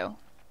they do.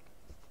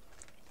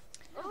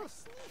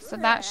 So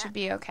that should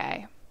be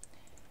okay.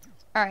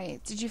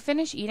 Alright, did you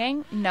finish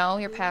eating? No,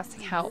 you're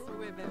passing out.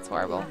 That's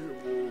horrible.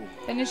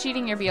 Finish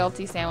eating your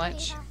BLT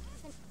sandwich.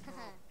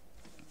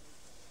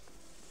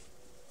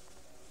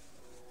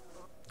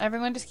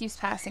 Everyone just keeps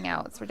passing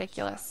out. It's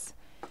ridiculous.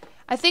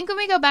 I think when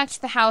we go back to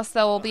the house,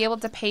 though, we'll be able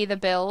to pay the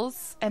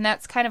bills. And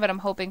that's kind of what I'm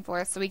hoping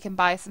for, so we can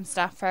buy some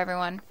stuff for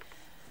everyone.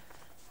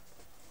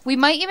 We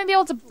might even be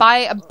able to buy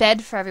a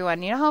bed for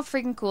everyone. You know how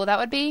freaking cool that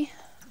would be?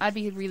 I'd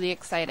be really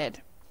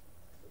excited.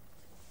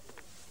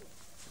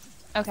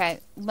 Okay,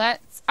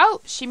 let's... Oh,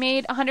 she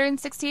made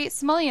 168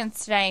 simoleons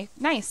today.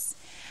 Nice.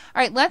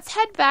 Alright, let's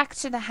head back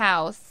to the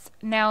house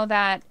now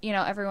that, you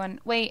know, everyone...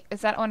 Wait,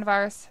 is that one of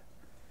ours?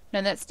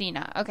 No, that's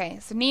Nina. Okay,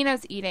 so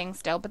Nina's eating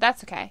still, but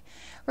that's okay.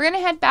 We're going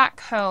to head back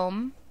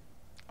home.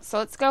 So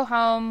let's go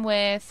home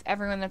with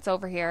everyone that's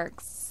over here,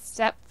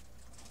 except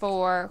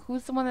for...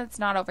 Who's the one that's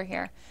not over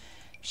here?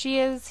 She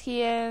is,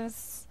 he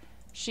is,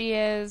 she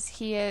is,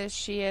 he is,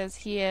 she is,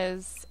 he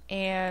is,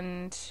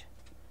 and...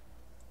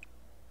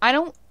 I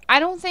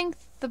don't think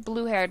the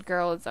blue-haired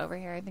girl is over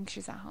here. I think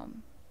she's at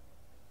home.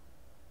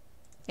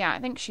 Yeah, I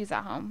think she's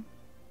at home.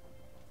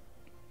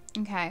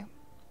 Okay.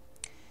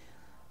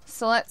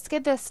 So let's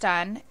get this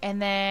done,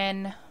 and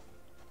then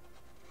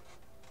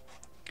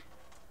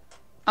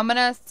I'm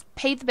gonna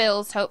pay the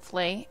bills,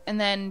 hopefully,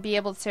 and then be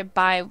able to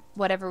buy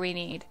whatever we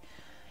need.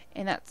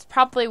 And that's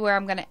probably where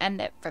I'm gonna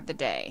end it for the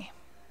day.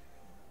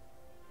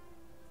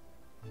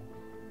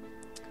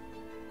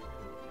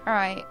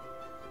 Alright.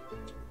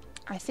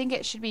 I think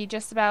it should be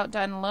just about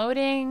done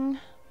loading.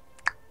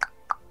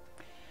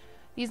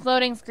 These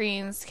loading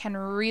screens can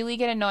really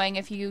get annoying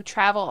if you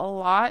travel a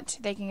lot.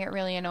 They can get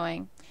really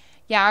annoying.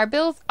 Yeah, our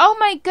bills... Oh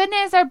my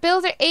goodness, our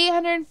bills are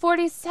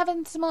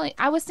 847 simoleons.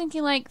 I was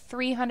thinking like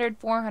 300,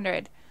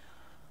 400.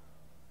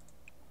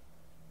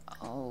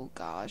 Oh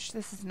gosh,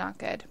 this is not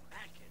good.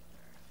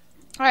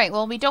 Alright,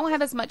 well we don't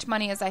have as much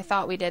money as I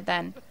thought we did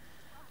then.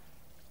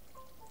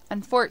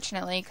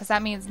 Unfortunately, because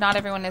that means not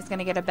everyone is going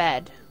to get a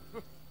bed.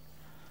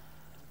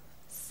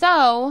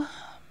 So,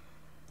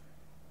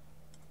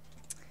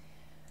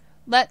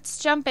 let's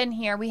jump in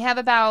here. We have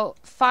about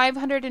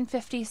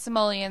 550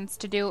 simoleons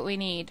to do what we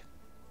need.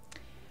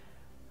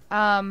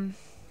 Alright.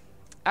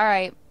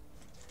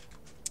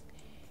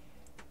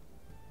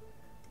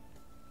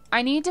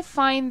 I need to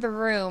find the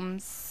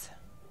rooms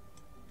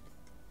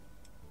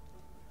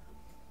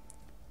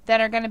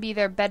that are going to be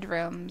their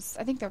bedrooms.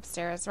 I think they're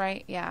upstairs,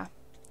 right? Yeah.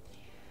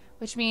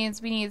 Which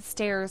means we need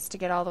stairs to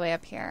get all the way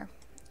up here.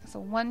 So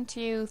 1,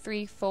 2,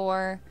 3,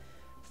 4,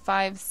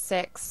 5,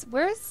 6.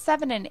 Where's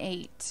 7 and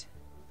 8?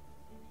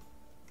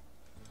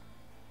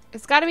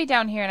 It's got to be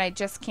down here and I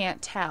just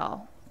can't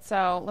tell.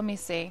 So let me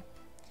see.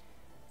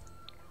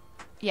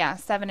 Yeah,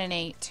 7 and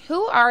 8.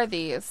 Who are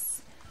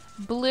these?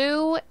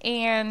 Blue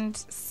and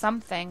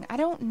something. I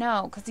don't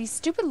know because these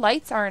stupid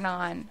lights aren't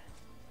on.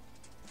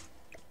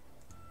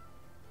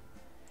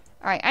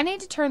 Alright, I need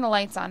to turn the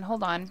lights on.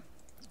 Hold on.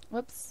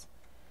 Whoops.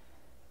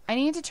 I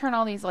need to turn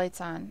all these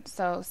lights on.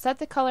 So set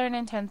the color and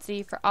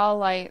intensity for all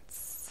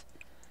lights.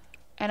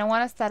 And I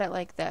want to set it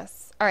like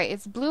this. Alright,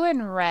 it's blue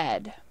and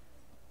red.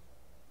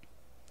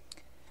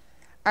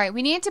 Alright,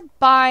 we need to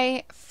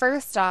buy,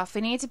 first off,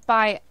 we need to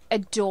buy a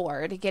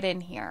door to get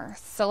in here.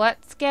 So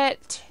let's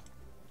get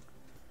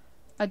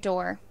a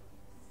door.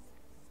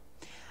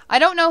 I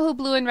don't know who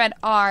blue and red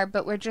are,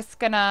 but we're just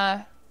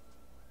gonna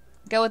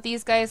go with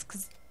these guys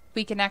because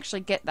we can actually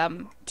get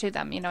them to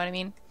them, you know what I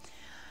mean?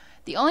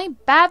 The only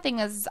bad thing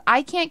is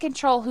I can't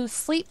control who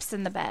sleeps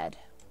in the bed.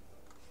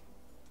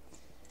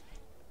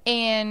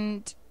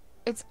 And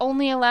it's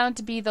only allowed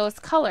to be those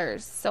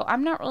colors. So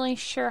I'm not really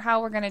sure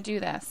how we're going to do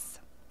this.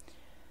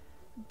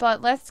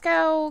 But let's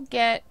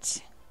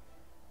get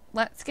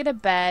a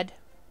bed.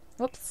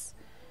 Whoops.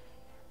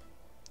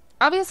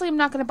 Obviously, I'm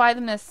not going to buy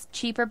them this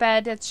cheaper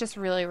bed. It's just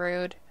really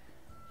rude.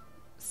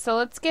 So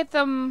let's get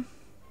them...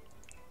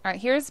 Alright,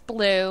 here's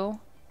blue.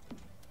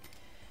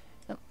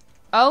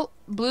 Oh,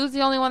 blue's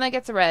the only one that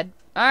gets a red.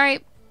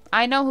 Alright,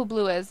 I know who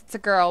blue is. It's a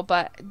girl,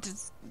 but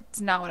it's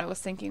not what I was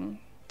thinking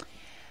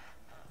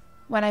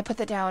when I put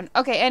that down.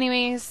 Okay,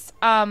 anyways,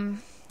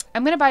 I'm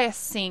going to buy a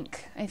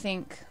sink, I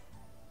think.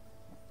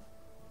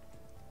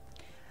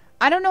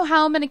 I don't know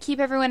how I'm going to keep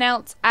everyone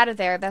else out of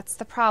there. That's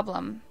the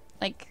problem.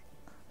 Like...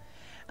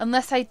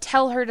 Unless I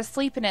tell her to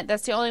sleep in it.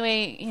 That's the only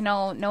way, you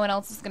know, no one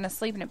else is going to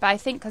sleep in it. But I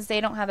think because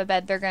they don't have a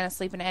bed, they're going to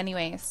sleep in it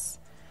anyways.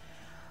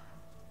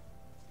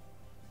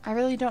 I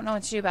really don't know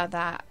what to do about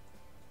that.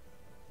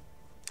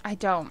 I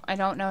don't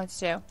know what to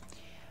do.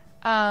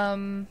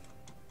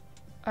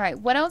 Alright,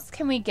 what else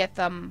can we get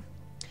them?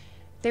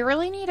 They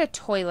really need a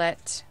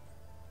toilet.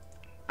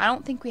 I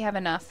don't think we have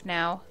enough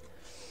now.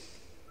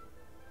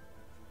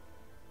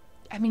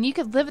 I mean, you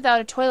could live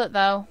without a toilet,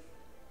 though.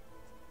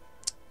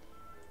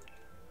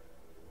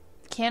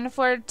 Can't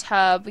afford a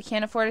tub. We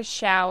can't afford a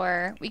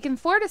shower. We can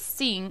afford a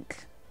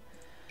sink.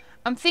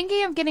 I'm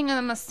thinking of getting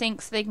them a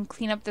sink so they can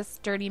clean up this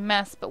dirty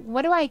mess. But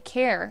what do I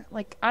care?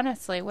 Like,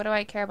 honestly, what do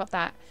I care about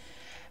that?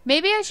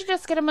 Maybe I should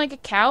just get them, like, a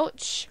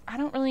couch. I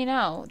don't really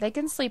know. They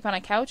can sleep on a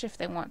couch if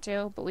they want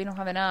to, but we don't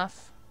have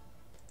enough.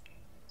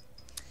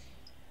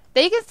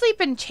 They can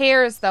sleep in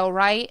chairs, though,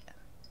 right?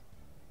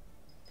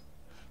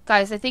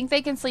 Guys, I think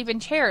they can sleep in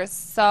chairs.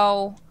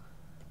 So,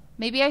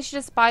 maybe I should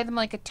just buy them,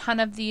 like, a ton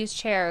of these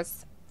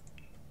chairs.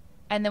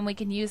 And then we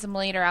can use them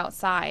later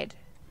outside.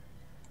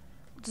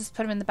 Just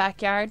put them in the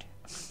backyard.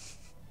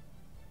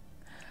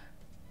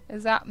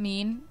 Is that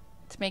mean?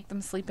 To make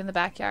them sleep in the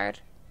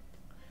backyard?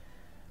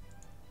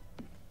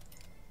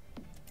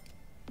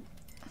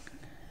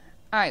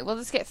 Alright, we'll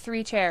just get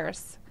 3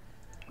 chairs.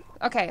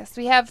 Okay, so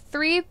we have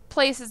 3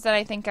 places that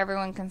I think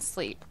everyone can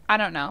sleep. I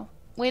don't know.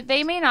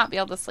 They may not be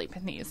able to sleep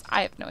in these.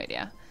 I have no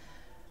idea.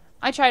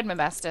 I tried my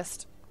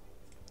bestest.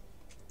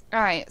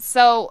 Alright,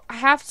 so I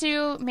have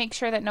to make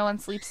sure that no one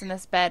sleeps in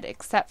this bed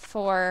except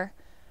for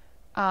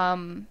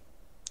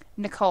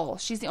Nicole.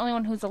 She's the only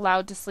one who's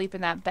allowed to sleep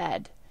in that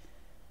bed.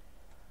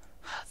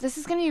 This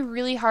is going to be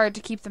really hard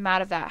to keep them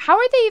out of that. How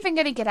are they even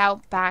going to get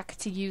out back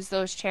to use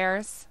those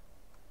chairs?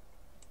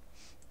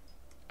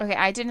 Okay,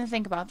 I didn't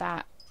think about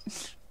that.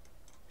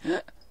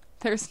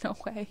 There's no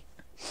way.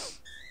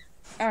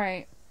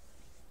 Alright.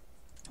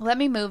 Let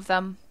me move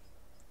them.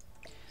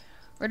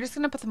 We're just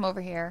going to put them over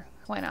here.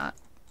 Why not?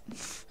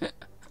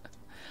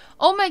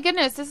 Oh my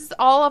goodness, this is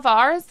all of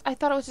ours? I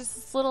thought it was just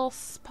this little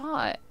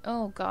spot.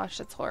 Oh gosh,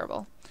 that's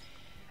horrible.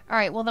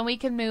 Alright, well then we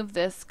can move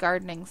this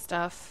gardening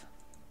stuff.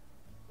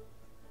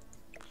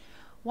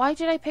 Why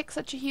did I pick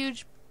such a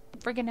huge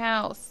friggin'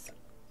 house?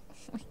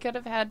 We could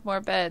have had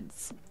more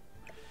beds.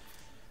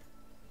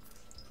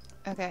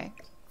 Okay.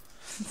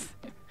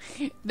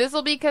 This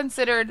will be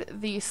considered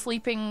the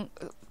sleeping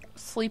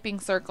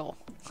circle.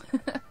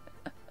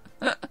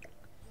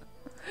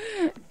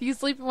 If you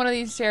sleep in one of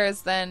these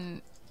chairs,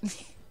 then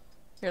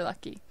you're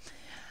lucky.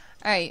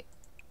 Alright.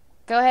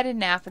 Go ahead and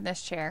nap in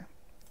this chair.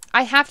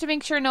 I have to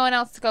make sure no one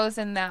else goes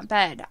in that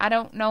bed. I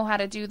don't know how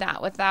to do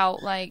that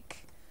without,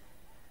 like,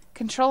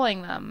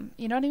 controlling them.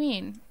 You know what I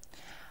mean?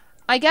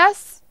 I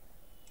guess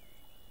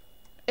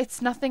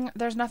it's nothing,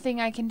 there's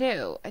nothing I can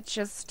do. It's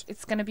just,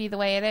 it's going to be the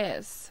way it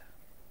is.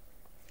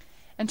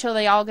 Until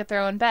they all get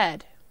their own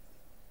bed.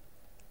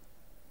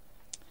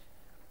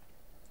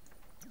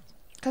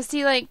 Because,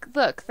 see, like,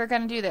 look, they're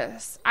going to do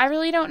this. I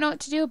really don't know what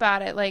to do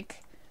about it,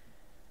 like,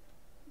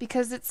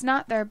 because it's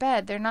not their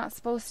bed. They're not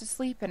supposed to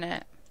sleep in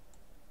it.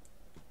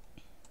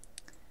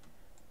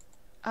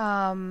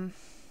 I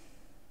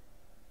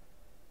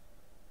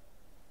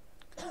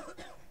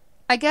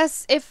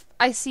guess if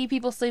I see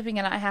people sleeping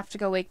in it, I have to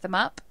go wake them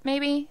up,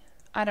 maybe?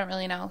 I don't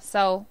really know.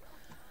 So,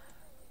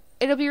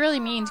 it'll be really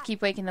mean to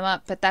keep waking them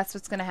up, but that's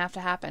what's going to have to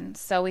happen.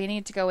 So, we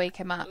need to go wake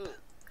him up.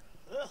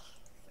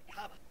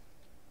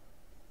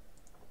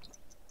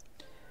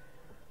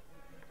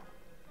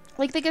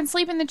 Like, they can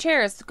sleep in the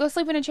chairs. Go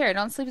sleep in a chair.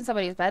 Don't sleep in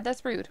somebody's bed.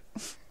 That's rude.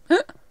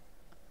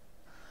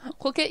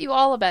 We'll get you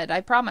all a bed, I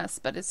promise.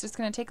 But it's just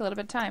going to take a little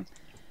bit of time.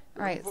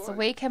 Alright, so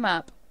wake him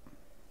up.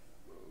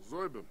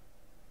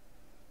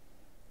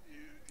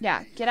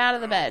 Yeah, get out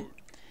of the bed.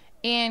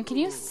 And can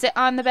you sit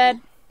on the bed?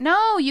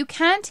 No, you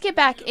can't get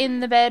back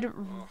in the bed,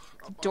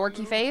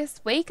 dorky face.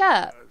 Wake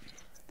up.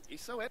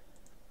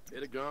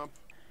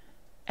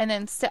 And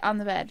then sit on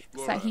the bed.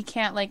 So he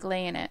can't, like,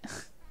 lay in it.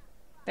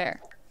 There.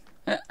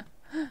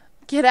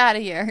 Get out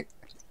of here.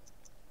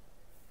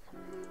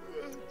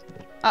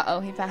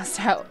 Uh-oh, he passed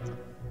out.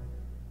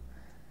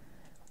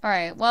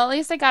 Alright, well, at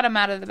least I got him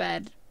out of the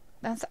bed.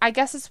 I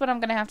guess that's what I'm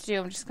going to have to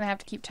do. I'm just going to have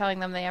to keep telling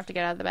them they have to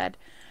get out of the bed.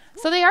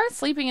 So they are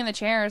sleeping in the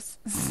chairs.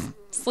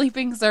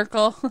 Sleeping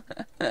circle.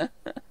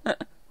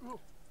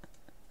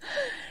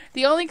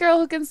 The only girl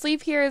who can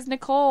sleep here is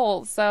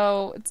Nicole,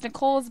 so it's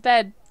Nicole's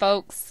bed,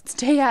 folks.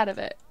 Stay out of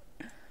it.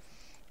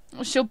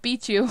 She'll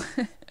beat you.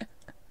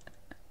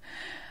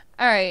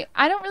 Alright,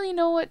 I don't really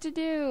know what to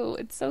do.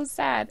 It's so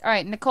sad.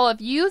 Alright, Nicole,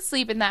 if you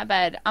sleep in that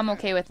bed, I'm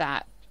okay with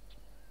that.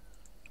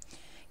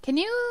 Can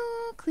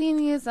you clean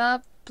these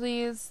up,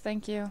 please?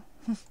 Thank you.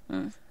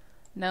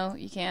 No,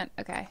 you can't?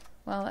 Okay.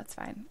 Well, that's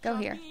fine. Go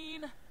here.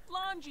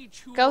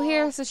 Go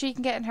here so she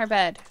can get in her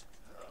bed.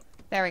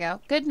 There we go.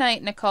 Good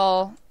night,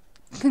 Nicole.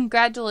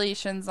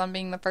 Congratulations on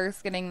being the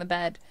first getting the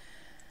bed.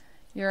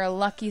 You're a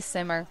lucky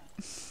simmer.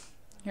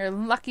 You're a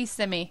lucky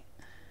simmy.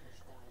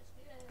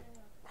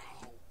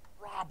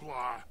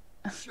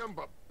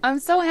 I'm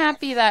so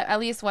happy that at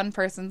least one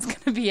person's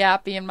gonna be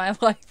happy in my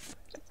life.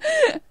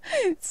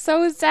 It's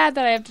so sad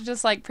that I have to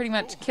just like pretty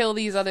much kill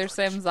these other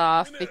Sims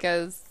off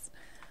because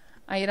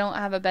I don't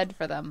have a bed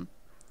for them.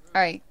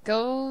 Alright,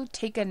 go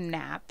take a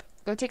nap.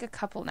 Go take a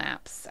couple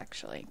naps,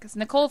 actually. Because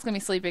Nicole's going to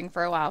be sleeping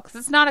for a while. Because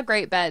it's not a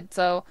great bed,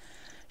 so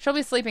she'll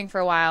be sleeping for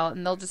a while.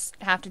 And they'll just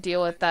have to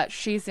deal with that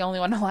she's the only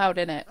one allowed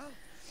in it.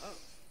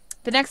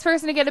 The next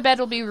person to get a bed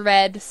will be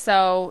Red.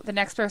 So the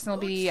next person will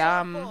be...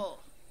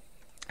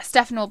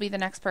 Stefan will be the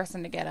next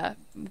person to get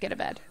a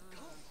bed.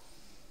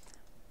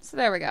 So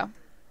there we go.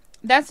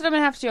 That's what I'm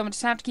going to have to do. I'm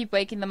just going to have to keep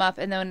waking them up.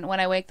 And then when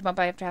I wake them up,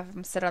 I have to have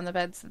them sit on the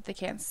bed so that they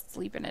can't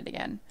sleep in it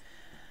again.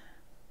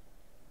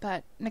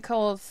 But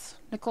Nicole's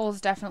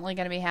definitely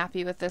going to be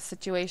happy with this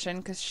situation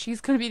because she's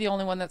going to be the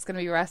only one that's going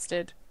to be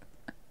rested.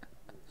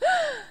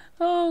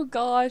 Oh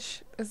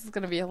gosh, this is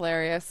going to be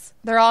hilarious.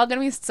 They're all going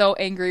to be so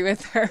angry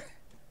with her.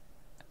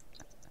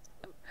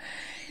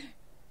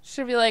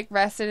 She'll be like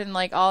rested and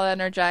like all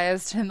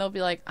energized and they'll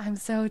be like, I'm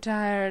so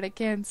tired, I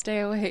can't stay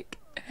awake.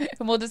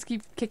 And we'll just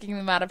keep kicking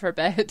them out of her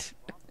bed.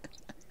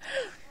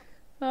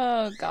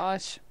 Oh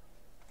gosh.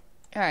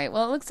 Alright,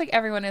 well, it looks like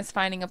everyone is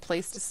finding a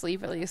place to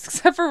sleep, at least.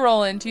 Except for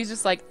Roland. He's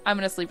just like, I'm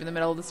going to sleep in the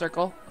middle of the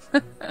circle.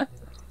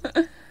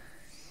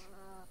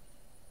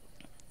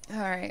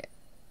 Alright.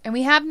 And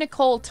we have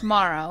Nicole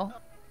tomorrow.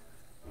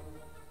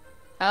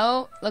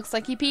 Oh, looks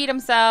like he peed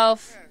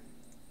himself.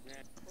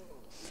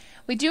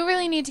 We do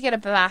really need to get a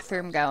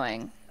bathroom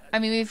going. I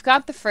mean, we've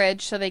got the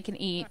fridge so they can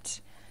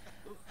eat.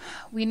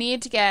 We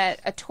need to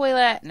get a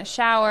toilet and a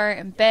shower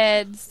and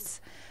beds.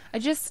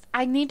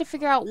 I need to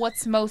figure out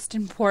what's most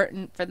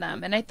important for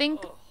them. And I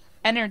think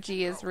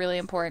energy is really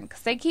important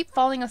because they keep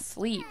falling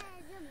asleep.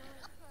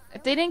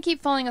 If they didn't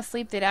keep falling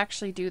asleep, they'd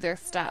actually do their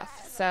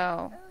stuff.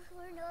 So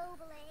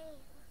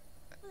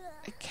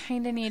I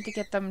kind of need to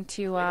get them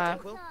to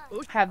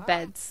have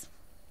beds.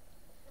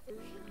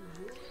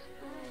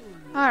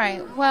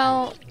 Alright,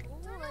 well,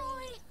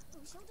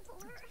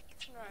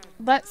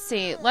 let's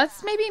see.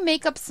 Let's maybe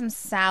make up some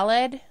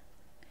salad.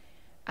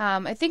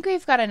 I think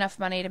we've got enough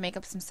money to make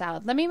up some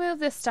salad. Let me move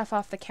this stuff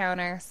off the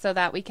counter so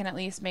that we can at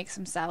least make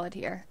some salad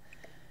here.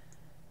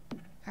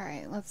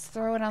 Alright, let's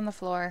throw it on the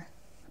floor.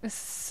 This is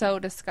so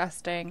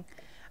disgusting.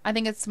 I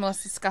think it's the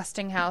most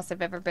disgusting house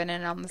I've ever been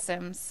in on The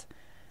Sims.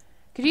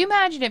 Could you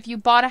imagine if you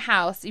bought a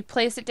house, you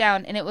place it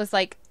down, and it was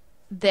like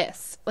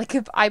this? Like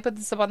if I put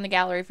this up on the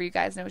gallery for you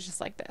guys and it was just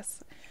like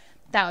this.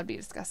 That would be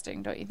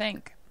disgusting, don't you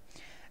think?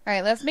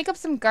 Alright, let's make up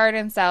some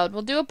garden salad.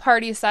 We'll do a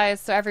party size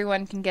so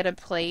everyone can get a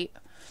plate.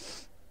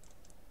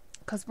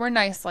 Because we're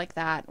nice like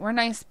that. We're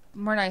nice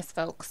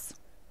folks.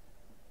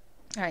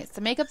 Alright,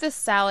 so make up this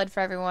salad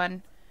for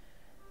everyone.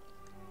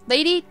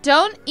 Lady,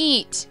 don't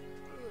eat.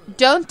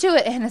 Don't do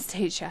it,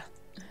 Anastasia.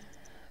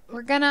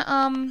 We're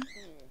gonna,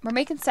 we're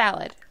making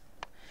salad.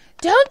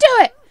 Don't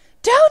do it!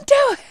 Don't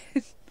do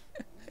it!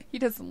 He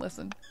doesn't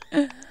listen.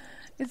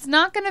 It's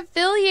not gonna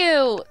fill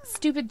you,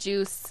 stupid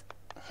juice.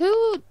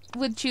 Who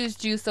would choose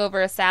juice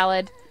over a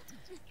salad?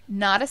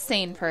 Not a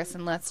sane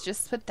person. Let's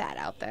just put that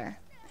out there.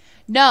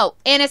 No,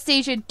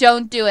 Anastasia,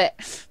 don't do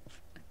it.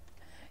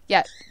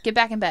 Yeah, get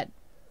back in bed.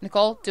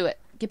 Nicole, do it.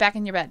 Get back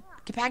in your bed.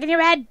 Get back in your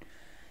bed.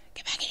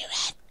 Get back in your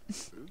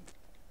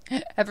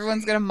bed.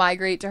 Everyone's gonna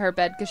migrate to her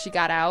bed because she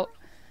got out.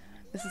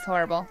 This is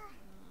horrible.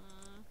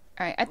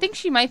 Alright, I think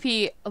she might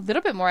be a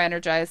little bit more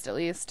energized at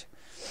least.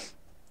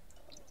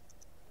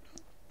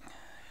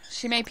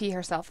 She may pee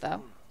herself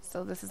though,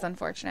 so this is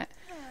unfortunate.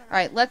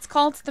 Alright, let's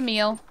call it the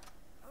meal.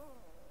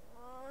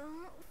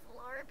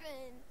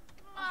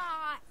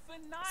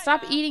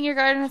 Stop eating your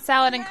garden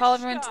salad and call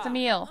everyone to the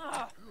meal.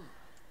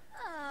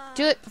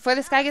 Do it before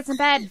this guy gets in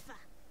bed.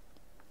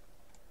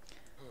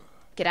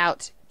 Get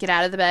out. Get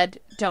out of the bed.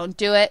 Don't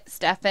do it,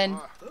 Stefan.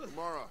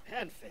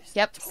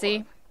 Yep,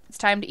 see? It's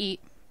time to eat.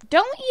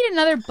 Don't eat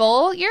another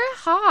bowl. You're a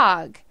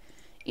hog.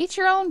 Eat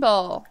your own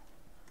bowl.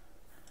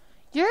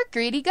 You're a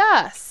greedy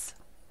Gus.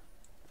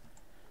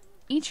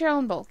 Eat your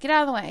own bowl. Get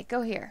out of the way.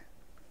 Go here.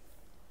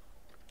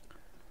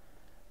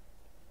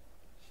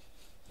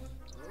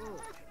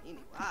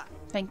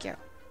 Thank you.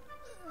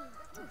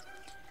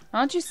 Why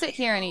don't you sit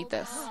here and eat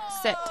this?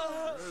 Sit.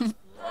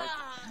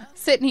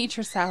 Sit and eat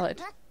your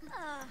salad.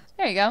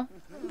 There you go.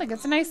 Look,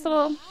 it's a nice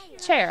little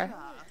chair.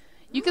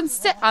 You can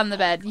sit on the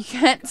bed. You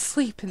can't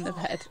sleep in the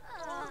bed.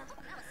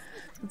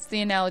 That's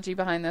the analogy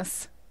behind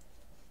this.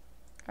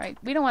 Alright,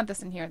 we don't want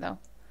this in here, though.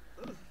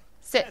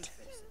 Sit.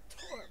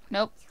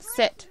 Nope.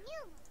 Sit.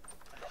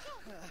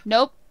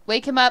 Nope.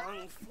 Wake him up.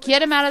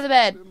 Get him out of the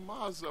bed.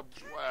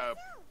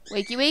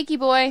 Wakey, wakey,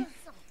 boy.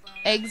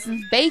 Eggs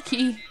and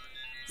bakey.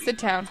 Sit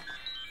down.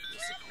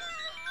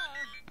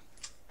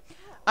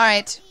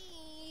 Alright.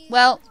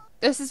 Well,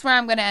 this is where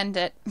I'm going to end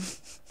it.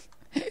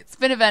 It's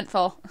been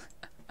eventful.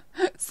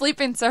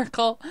 Sleeping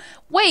circle.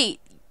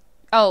 Wait.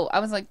 Oh, I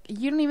was like,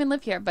 you don't even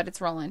live here, but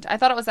it's Roland. I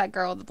thought it was that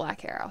girl with the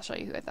black hair. I'll show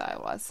you who I thought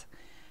it was.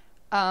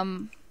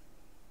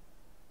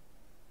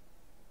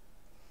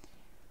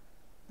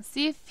 Let's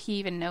see if he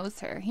even knows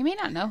her. He may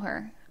not know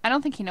her. I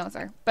don't think he knows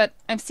her, but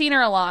I've seen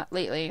her a lot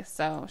lately,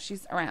 so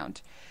she's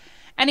around.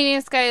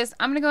 Anyways, guys,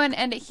 I'm going to go ahead and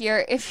end it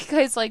here. If you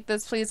guys like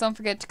this, please don't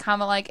forget to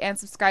comment, like, and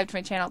subscribe to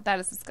my channel.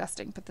 That is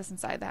disgusting. Put this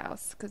inside the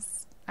house,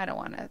 because I don't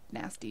want a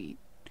nasty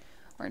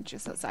orange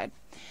juice outside.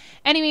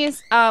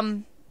 Anyways,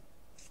 in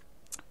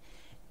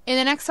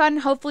the next one,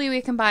 hopefully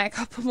we can buy a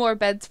couple more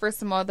beds for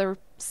some other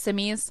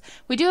simmies.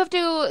 We do have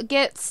to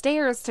get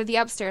stairs to the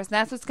upstairs, and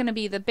that's what's going to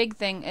be the big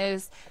thing,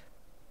 is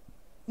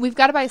we've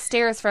got to buy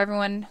stairs for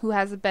everyone who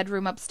has a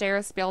bedroom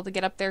upstairs to be able to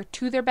get up there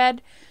to their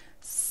bed.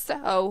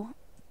 So,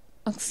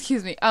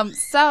 excuse me.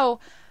 So,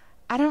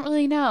 I don't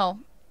really know.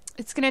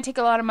 It's going to take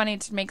a lot of money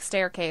to make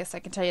staircase, I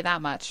can tell you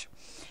that much.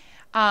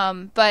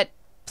 But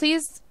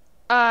please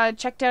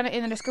check down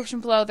in the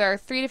description below. There are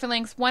 3 different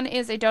links. One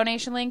is a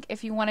donation link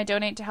if you want to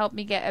donate to help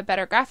me get a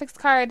better graphics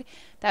card.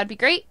 That would be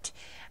great.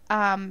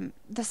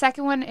 The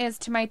second one is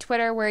to my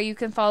Twitter, where you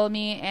can follow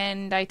me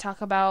and I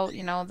talk about,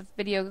 you know, the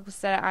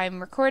videos that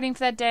I'm recording for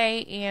that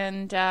day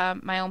and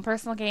my own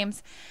personal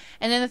games.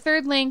 And then the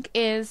third link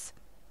is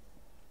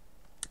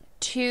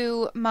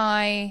to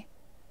my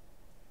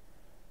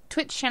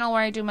Twitch channel,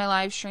 where I do my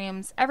live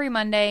streams every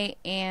Monday.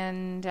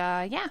 And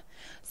yeah.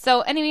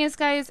 So anyways,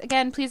 guys,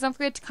 again, please don't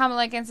forget to comment,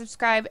 like, and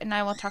subscribe, and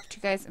I will talk to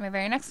you guys in my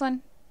very next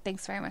one.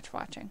 Thanks very much for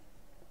watching.